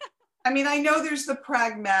 I mean, I know there's the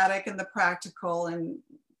pragmatic and the practical and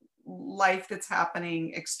life that's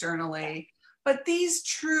happening externally, but these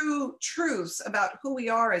true truths about who we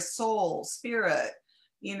are as soul, spirit,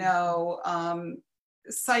 you know,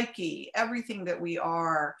 psyche, everything that we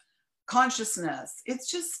are, consciousness, it's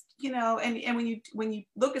just, you know, and when you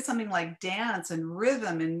look at something like dance and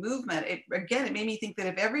rhythm and movement, it made me think that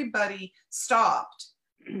if everybody stopped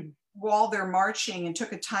while they're marching and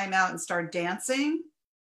took a time out and started dancing,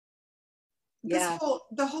 there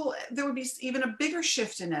would be even a bigger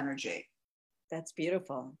shift in energy. That's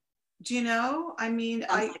beautiful. Do you know? I mean,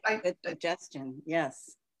 good suggestion.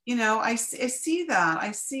 Yes. You know, I see that.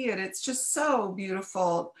 I see it. It's just so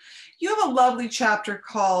beautiful. You have a lovely chapter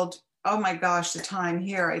called, oh my gosh, the time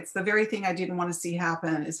here. It's the very thing I didn't want to see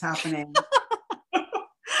happen is happening.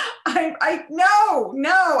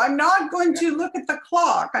 No, I'm not going to look at the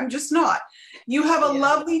clock. I'm just not. You have a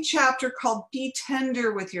lovely chapter called Be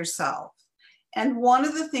Tender with Yourself. And one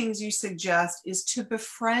of the things you suggest is to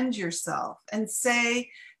befriend yourself and say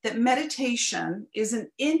that meditation is an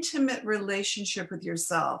intimate relationship with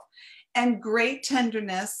yourself. And great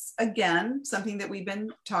tenderness, again, something that we've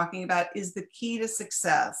been talking about, is the key to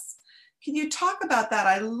success. Can you talk about that?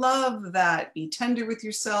 I love that. Be tender with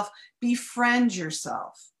yourself, befriend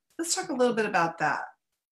yourself. Let's talk a little bit about that.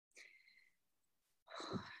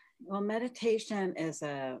 Well, meditation is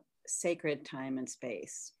a sacred time and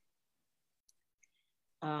space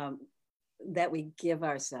that we give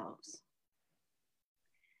ourselves.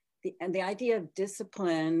 And the idea of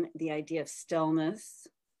discipline, the idea of stillness,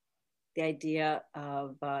 the idea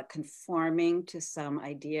of conforming to some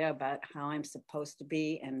idea about how I'm supposed to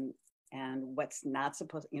be and what's not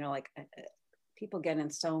supposed, you know, like people get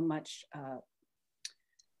in so much,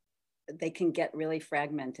 they can get really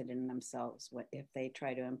fragmented in themselves if they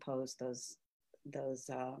try to impose those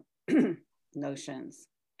notions,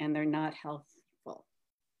 and they're not healthful.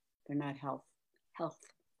 They're not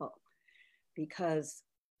healthful because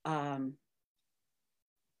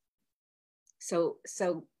so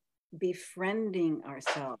befriending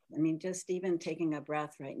ourselves. I mean, just even taking a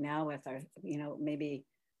breath right now with our, you know, maybe,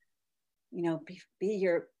 you know, be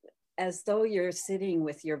your, as though you're sitting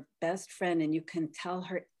with your best friend and you can tell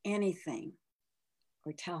her anything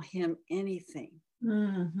or tell him anything.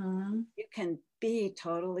 You can be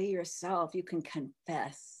totally yourself. You can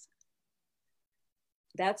confess.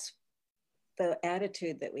 That's the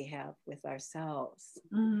attitude that we have with ourselves.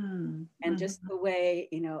 And just the way,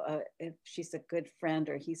 you know, if she's a good friend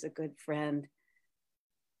or he's a good friend,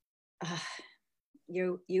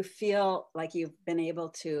 you feel like you've been able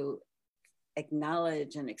to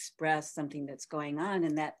acknowledge and express something that's going on,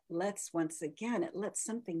 and that lets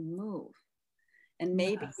something move. And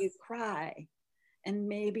maybe you cry, and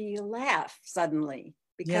maybe you laugh suddenly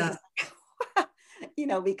because you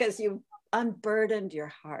know, because you've unburdened your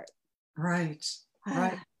heart. Right.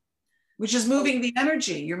 Which is moving the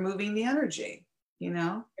energy. You're moving the energy, you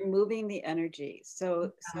know? You're moving the energy.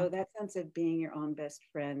 So that sense of being your own best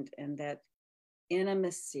friend and that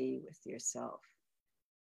intimacy with yourself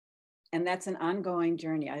and that's an ongoing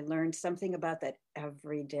journey. I learned something about that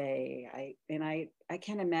every day. I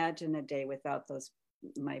can't imagine a day without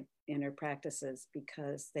my inner practices,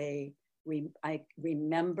 because I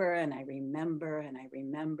remember and I remember and I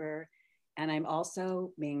remember, and I'm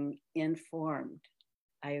also being informed.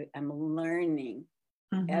 I'm learning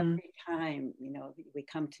every time, we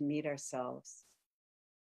come to meet ourselves.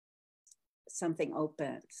 Something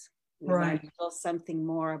opens. We learn a little something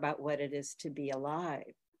more about what it is to be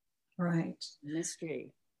alive. Right.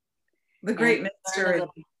 Mystery. The great mystery.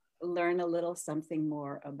 Learn a little something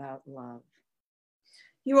more about love.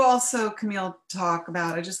 You also, Camille, talk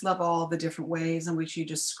about, I just love all the different ways in which you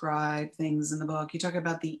describe things in the book. You talk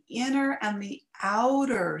about the inner and the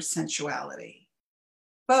outer sensuality,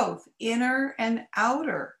 both inner and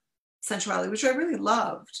outer sensuality, which I really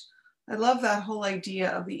loved. I love that whole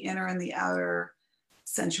idea of the inner and the outer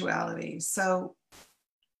sensuality. So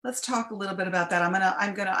let's talk a little bit about that.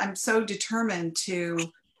 I'm so determined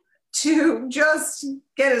to just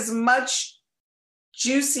get as much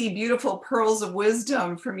juicy, beautiful pearls of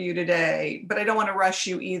wisdom from you today, but I don't want to rush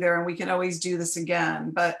you either. And we can always do this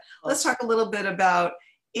again, but let's talk a little bit about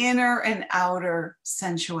inner and outer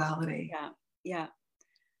sensuality. Yeah.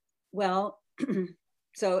 Well,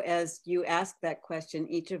 so as you ask that question,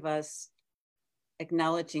 each of us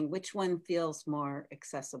acknowledging which one feels more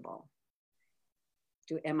accessible.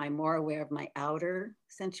 Am I more aware of my outer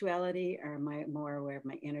sensuality, or am I more aware of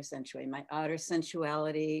my inner sensuality? My outer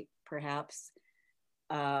sensuality, perhaps,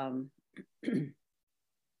 what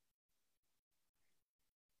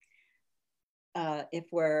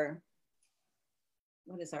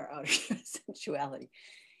is our outer sensuality?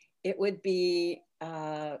 It would be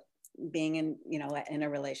being in a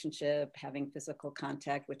relationship, having physical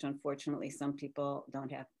contact, which unfortunately some people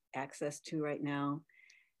don't have access to right now.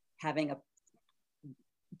 Having a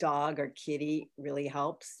dog or kitty really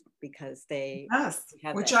helps, because they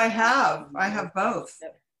which I have both.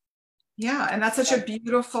 Yeah, and that's such a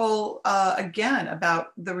beautiful again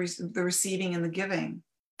about the receiving and the giving.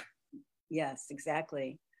 Yes,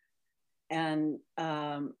 exactly. And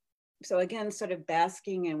so again, sort of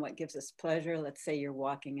basking in what gives us pleasure. Let's say you're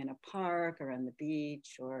walking in a park or on the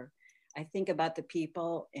beach, or I think about the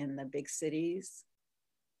people in the big cities,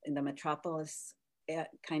 in the metropolis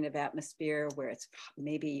kind of atmosphere, where it's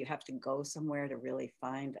maybe you have to go somewhere to really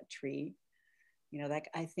find a tree. Like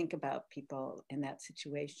I think about people in that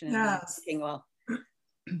situation. Yes. Thinking, well,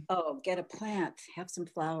 get a plant, have some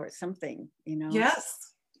flowers, something,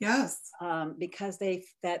 Yes. Because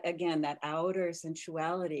that outer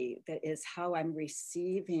sensuality, that is how I'm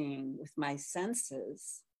receiving with my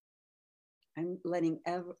senses. I'm letting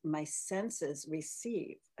my senses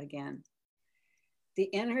receive again. The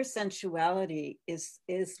inner sensuality is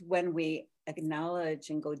when we acknowledge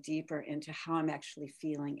and go deeper into how I'm actually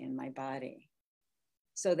feeling in my body.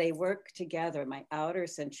 So they work together. My outer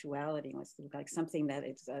sensuality was like something that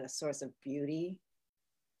is a source of beauty,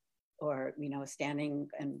 or standing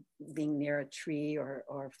and being near a tree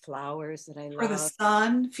or flowers that I love. Or the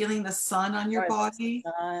sun, feeling the sun on your body.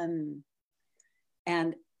 Sun.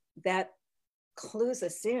 And that clues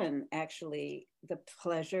us in, actually, the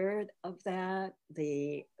pleasure of that,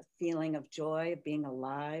 the feeling of joy of being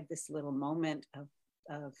alive, this little moment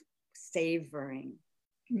of savoring.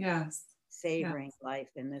 Yes. Savoring life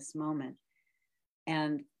in this moment.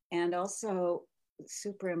 And also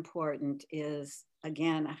super important is,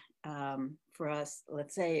 again, for us,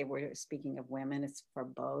 let's say we're speaking of women, it's for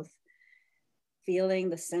both, feeling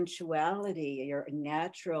the sensuality, your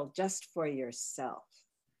natural, just for yourself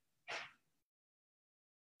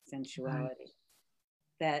sensuality.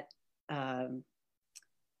 That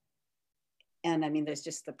and I mean, there's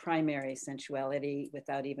just the primary sensuality,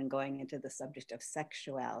 without even going into the subject of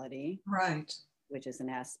sexuality, right, which is an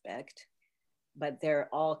aspect. But there are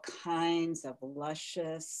all kinds of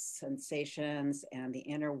luscious sensations, and the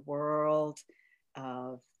inner world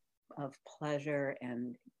of pleasure,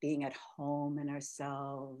 and being at home in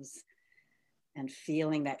ourselves, and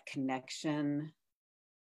feeling that connection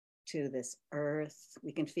to this earth.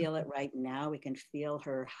 We can feel it right now. We can feel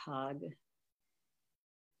her hug,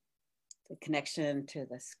 the connection to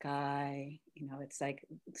the sky. It's like,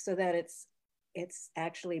 so that it's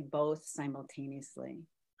actually both simultaneously.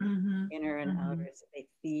 Inner and outer, so they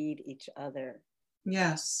feed each other.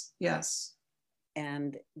 Yes.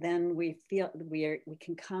 And then we feel we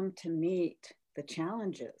can come to meet the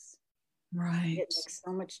challenges. Right. It makes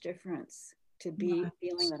so much difference to be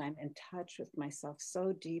feeling that I'm in touch with myself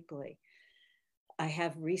so deeply. I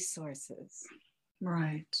have resources.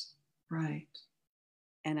 Right.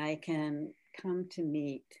 And I can come to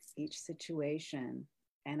meet each situation,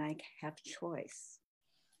 and I have choice.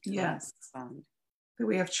 Yes. Found. That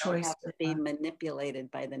we have I don't choice. have to be manipulated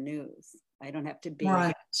by the news. I don't have to be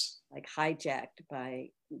right. like hijacked by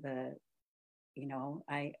the,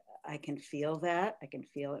 I can feel that. I can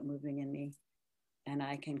feel it moving in me, and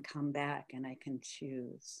I can come back and I can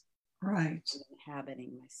choose. Right. I'm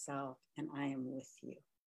inhabiting myself, and I am with you.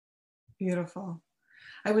 Beautiful.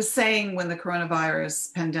 I was saying when the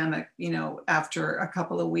coronavirus pandemic, after a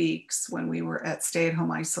couple of weeks when we were at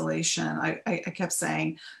stay-at-home isolation, I kept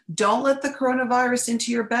saying, don't let the coronavirus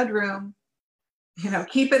into your bedroom.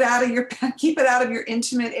 Keep it out of your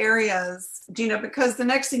intimate areas, because the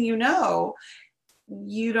next thing you know,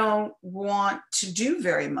 you don't want to do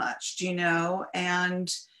very much,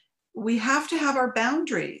 and we have to have our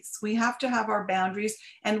boundaries.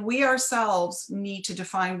 And we ourselves need to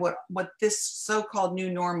define what this so-called new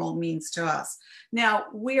normal means to us. Now,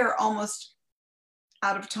 we are almost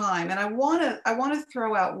out of time, and I want to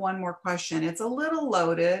throw out one more question. It's a little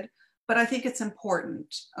loaded, but I think it's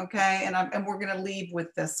important, okay? And we're going to leave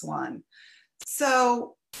with this one.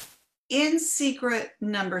 So, in Secret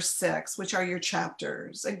number 6, which are your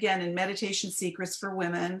chapters, again, in Meditation Secrets for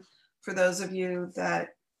Women, for those of you that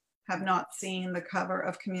have not seen the cover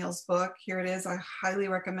of Camille's book, here it is. I highly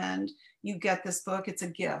recommend you get this book. It's a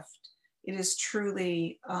gift. It is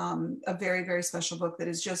truly a very, very special book that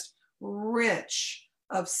is just rich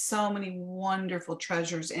of so many wonderful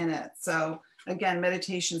treasures in it. So again,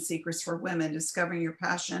 Meditation Secrets for Women, discovering your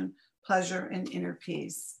passion, pleasure, and inner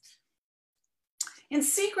peace. In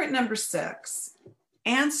Secret number 6,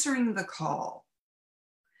 answering the call,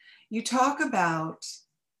 you talk about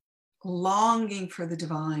longing for the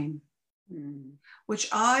divine, which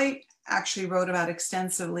I actually wrote about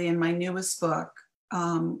extensively in my newest book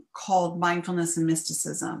called Mindfulness and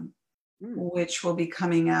Mysticism, which will be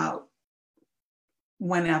coming out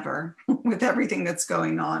whenever with everything that's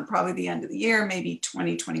going on, probably the end of the year, maybe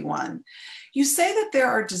 2021. You say that there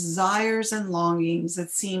are desires and longings that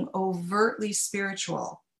seem overtly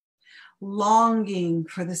spiritual, longing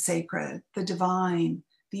for the sacred, the divine,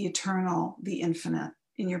 the eternal, the infinite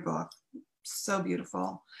in your book. So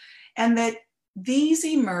beautiful. And that these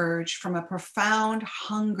emerge from a profound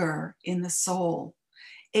hunger in the soul,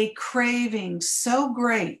 a craving so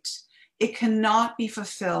great it cannot be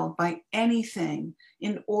fulfilled by anything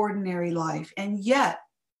in ordinary life, and yet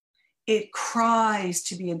it cries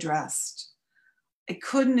to be addressed. I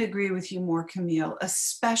couldn't agree with you more, Camille,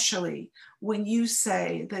 especially when you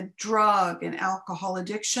say that drug and alcohol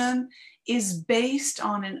addiction is based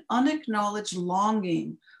on an unacknowledged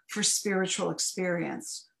longing for spiritual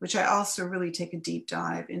experience, which I also really take a deep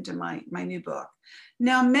dive into my new book.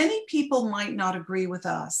 Now, many people might not agree with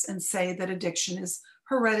us and say that addiction is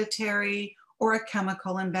hereditary or a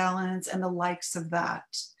chemical imbalance and the likes of that.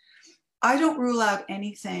 I don't rule out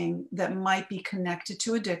anything that might be connected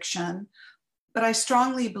to addiction, but I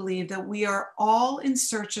strongly believe that we are all in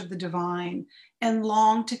search of the divine and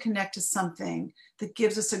long to connect to something that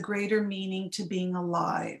gives us a greater meaning to being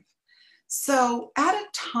alive. So at a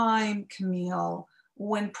time, Camille,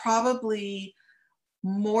 when probably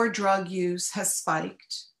more drug use has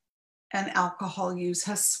spiked and alcohol use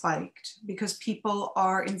has spiked because people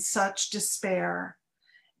are in such despair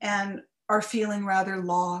and are feeling rather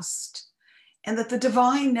lost, and that the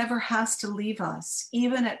divine never has to leave us,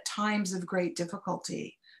 even at times of great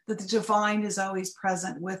difficulty, that the divine is always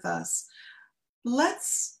present with us.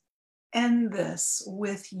 Let's end this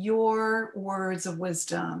with your words of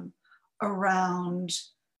wisdom around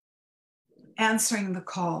answering the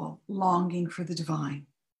call, longing for the divine.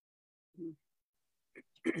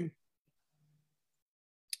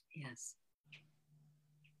 Yes.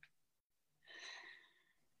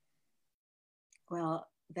 Well,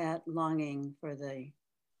 that longing for the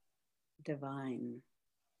divine,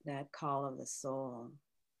 that call of the soul,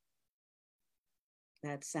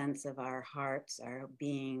 that sense of our hearts, our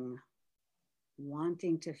being,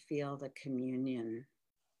 wanting to feel the communion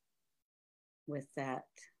with that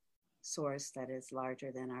source that is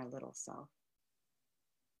larger than our little self.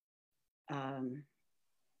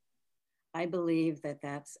 I believe that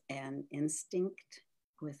that's an instinct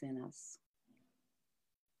within us.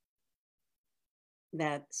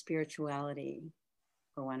 That spirituality,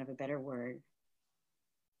 for want of a better word,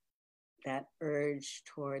 that urge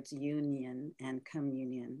towards union and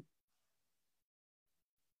communion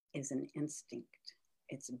is an instinct.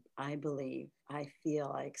 I believe, I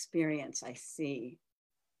feel, I experience, I see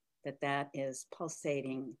that is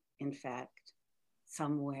pulsating, in fact,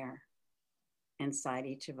 somewhere inside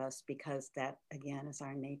each of us, because that, again, is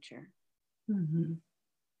our nature. Mm-hmm.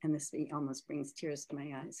 And this almost brings tears to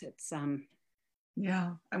my eyes. It's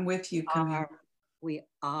yeah, I'm with you, Camille. We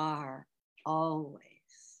are always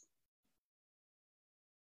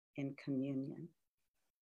in communion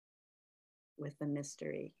with the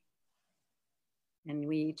mystery. And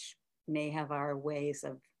we each may have our ways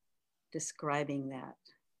of describing that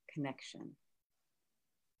connection.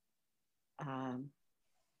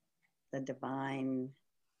 The divine,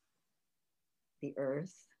 the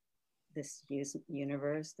earth, this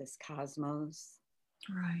universe, this cosmos,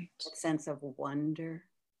 right? That sense of wonder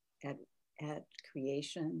at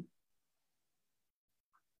creation,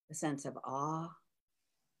 the sense of awe.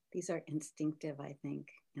 These are instinctive, I think,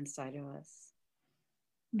 inside of us.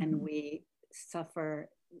 Mm-hmm. And we suffer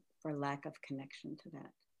for lack of connection to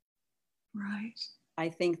that. Right. I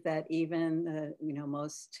think that even the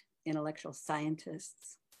most intellectual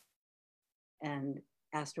scientists and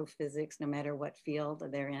astrophysics, no matter what field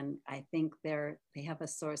they're in, I think they have a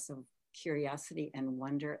source of curiosity and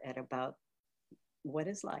wonder about what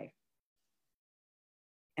is life.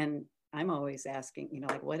 And I'm always asking,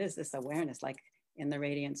 like, what is this awareness? Like in the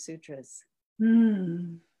Radiant Sutras,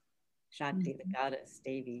 Shakti, the goddess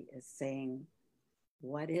Devi, is saying,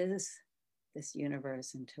 what is this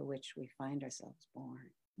universe into which we find ourselves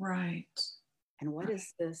born? Right. And what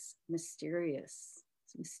is this mysterious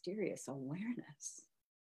awareness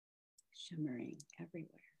shimmering everywhere?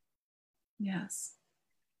 Yes.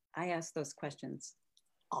 I ask those questions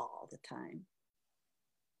all the time.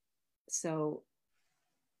 So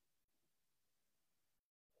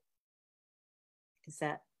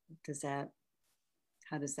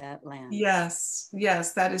how does that land? Yes,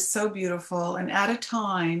 that is so beautiful. And at a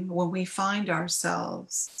time when we find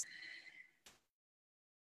ourselves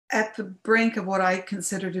at the brink of what I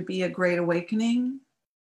consider to be a great awakening,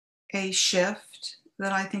 a shift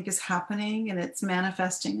that I think is happening, and it's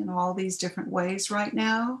manifesting in all these different ways right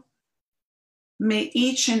now, may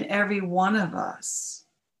each and every one of us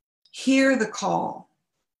hear the call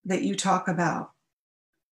that you talk about.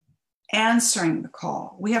 Answering the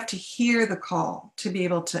call. We have to hear the call to be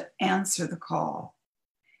able to answer the call.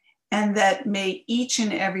 And that may each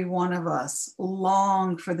and every one of us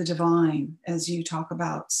long for the divine, as you talk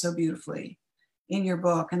about so beautifully in your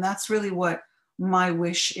book. And that's really what my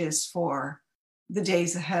wish is for the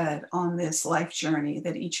days ahead on this life journey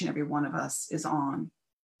that each and every one of us is on.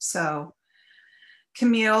 So,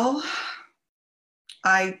 Camille,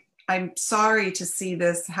 I'm sorry to see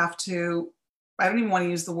this have to, I don't even want to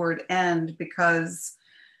use the word end, because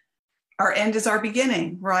our end is our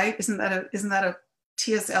beginning, right? Isn't that a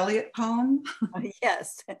T.S. Eliot poem?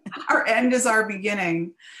 Yes. Our end is our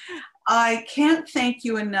beginning. I can't thank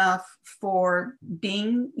you enough for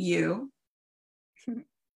being you.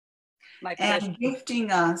 My pleasure. And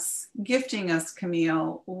gifting us,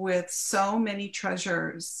 Camille, with so many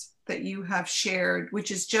treasures that you have shared, which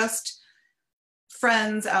is just,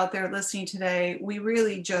 friends out there listening today, we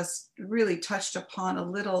really touched upon a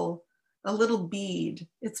little bead.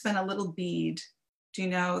 It's been a little bead. Do you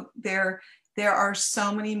know, there are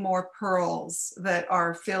so many more pearls that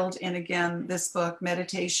are filled in, again, this book,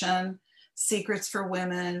 Meditation, Secrets for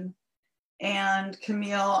Women. And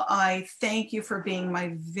Camille, I thank you for being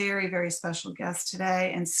my very, very special guest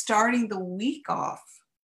today and starting the week off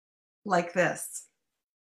like this.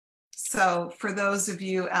 So for those of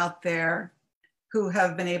you out there who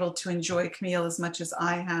have been able to enjoy Camille as much as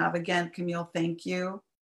I have, again, Camille, thank you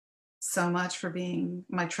so much for being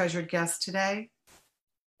my treasured guest today.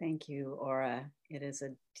 Thank you, Aura. It is a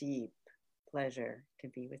deep pleasure to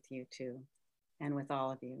be with you too, and with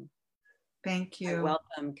all of you. Thank you. I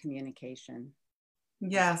welcome communication.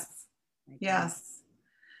 Yes, yes.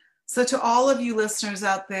 So to all of you listeners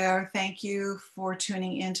out there, thank you for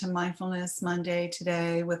tuning into Mindfulness Monday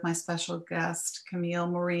today with my special guest, Camille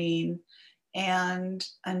Maureen. And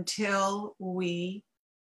until we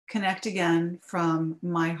connect again from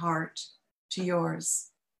my heart to yours,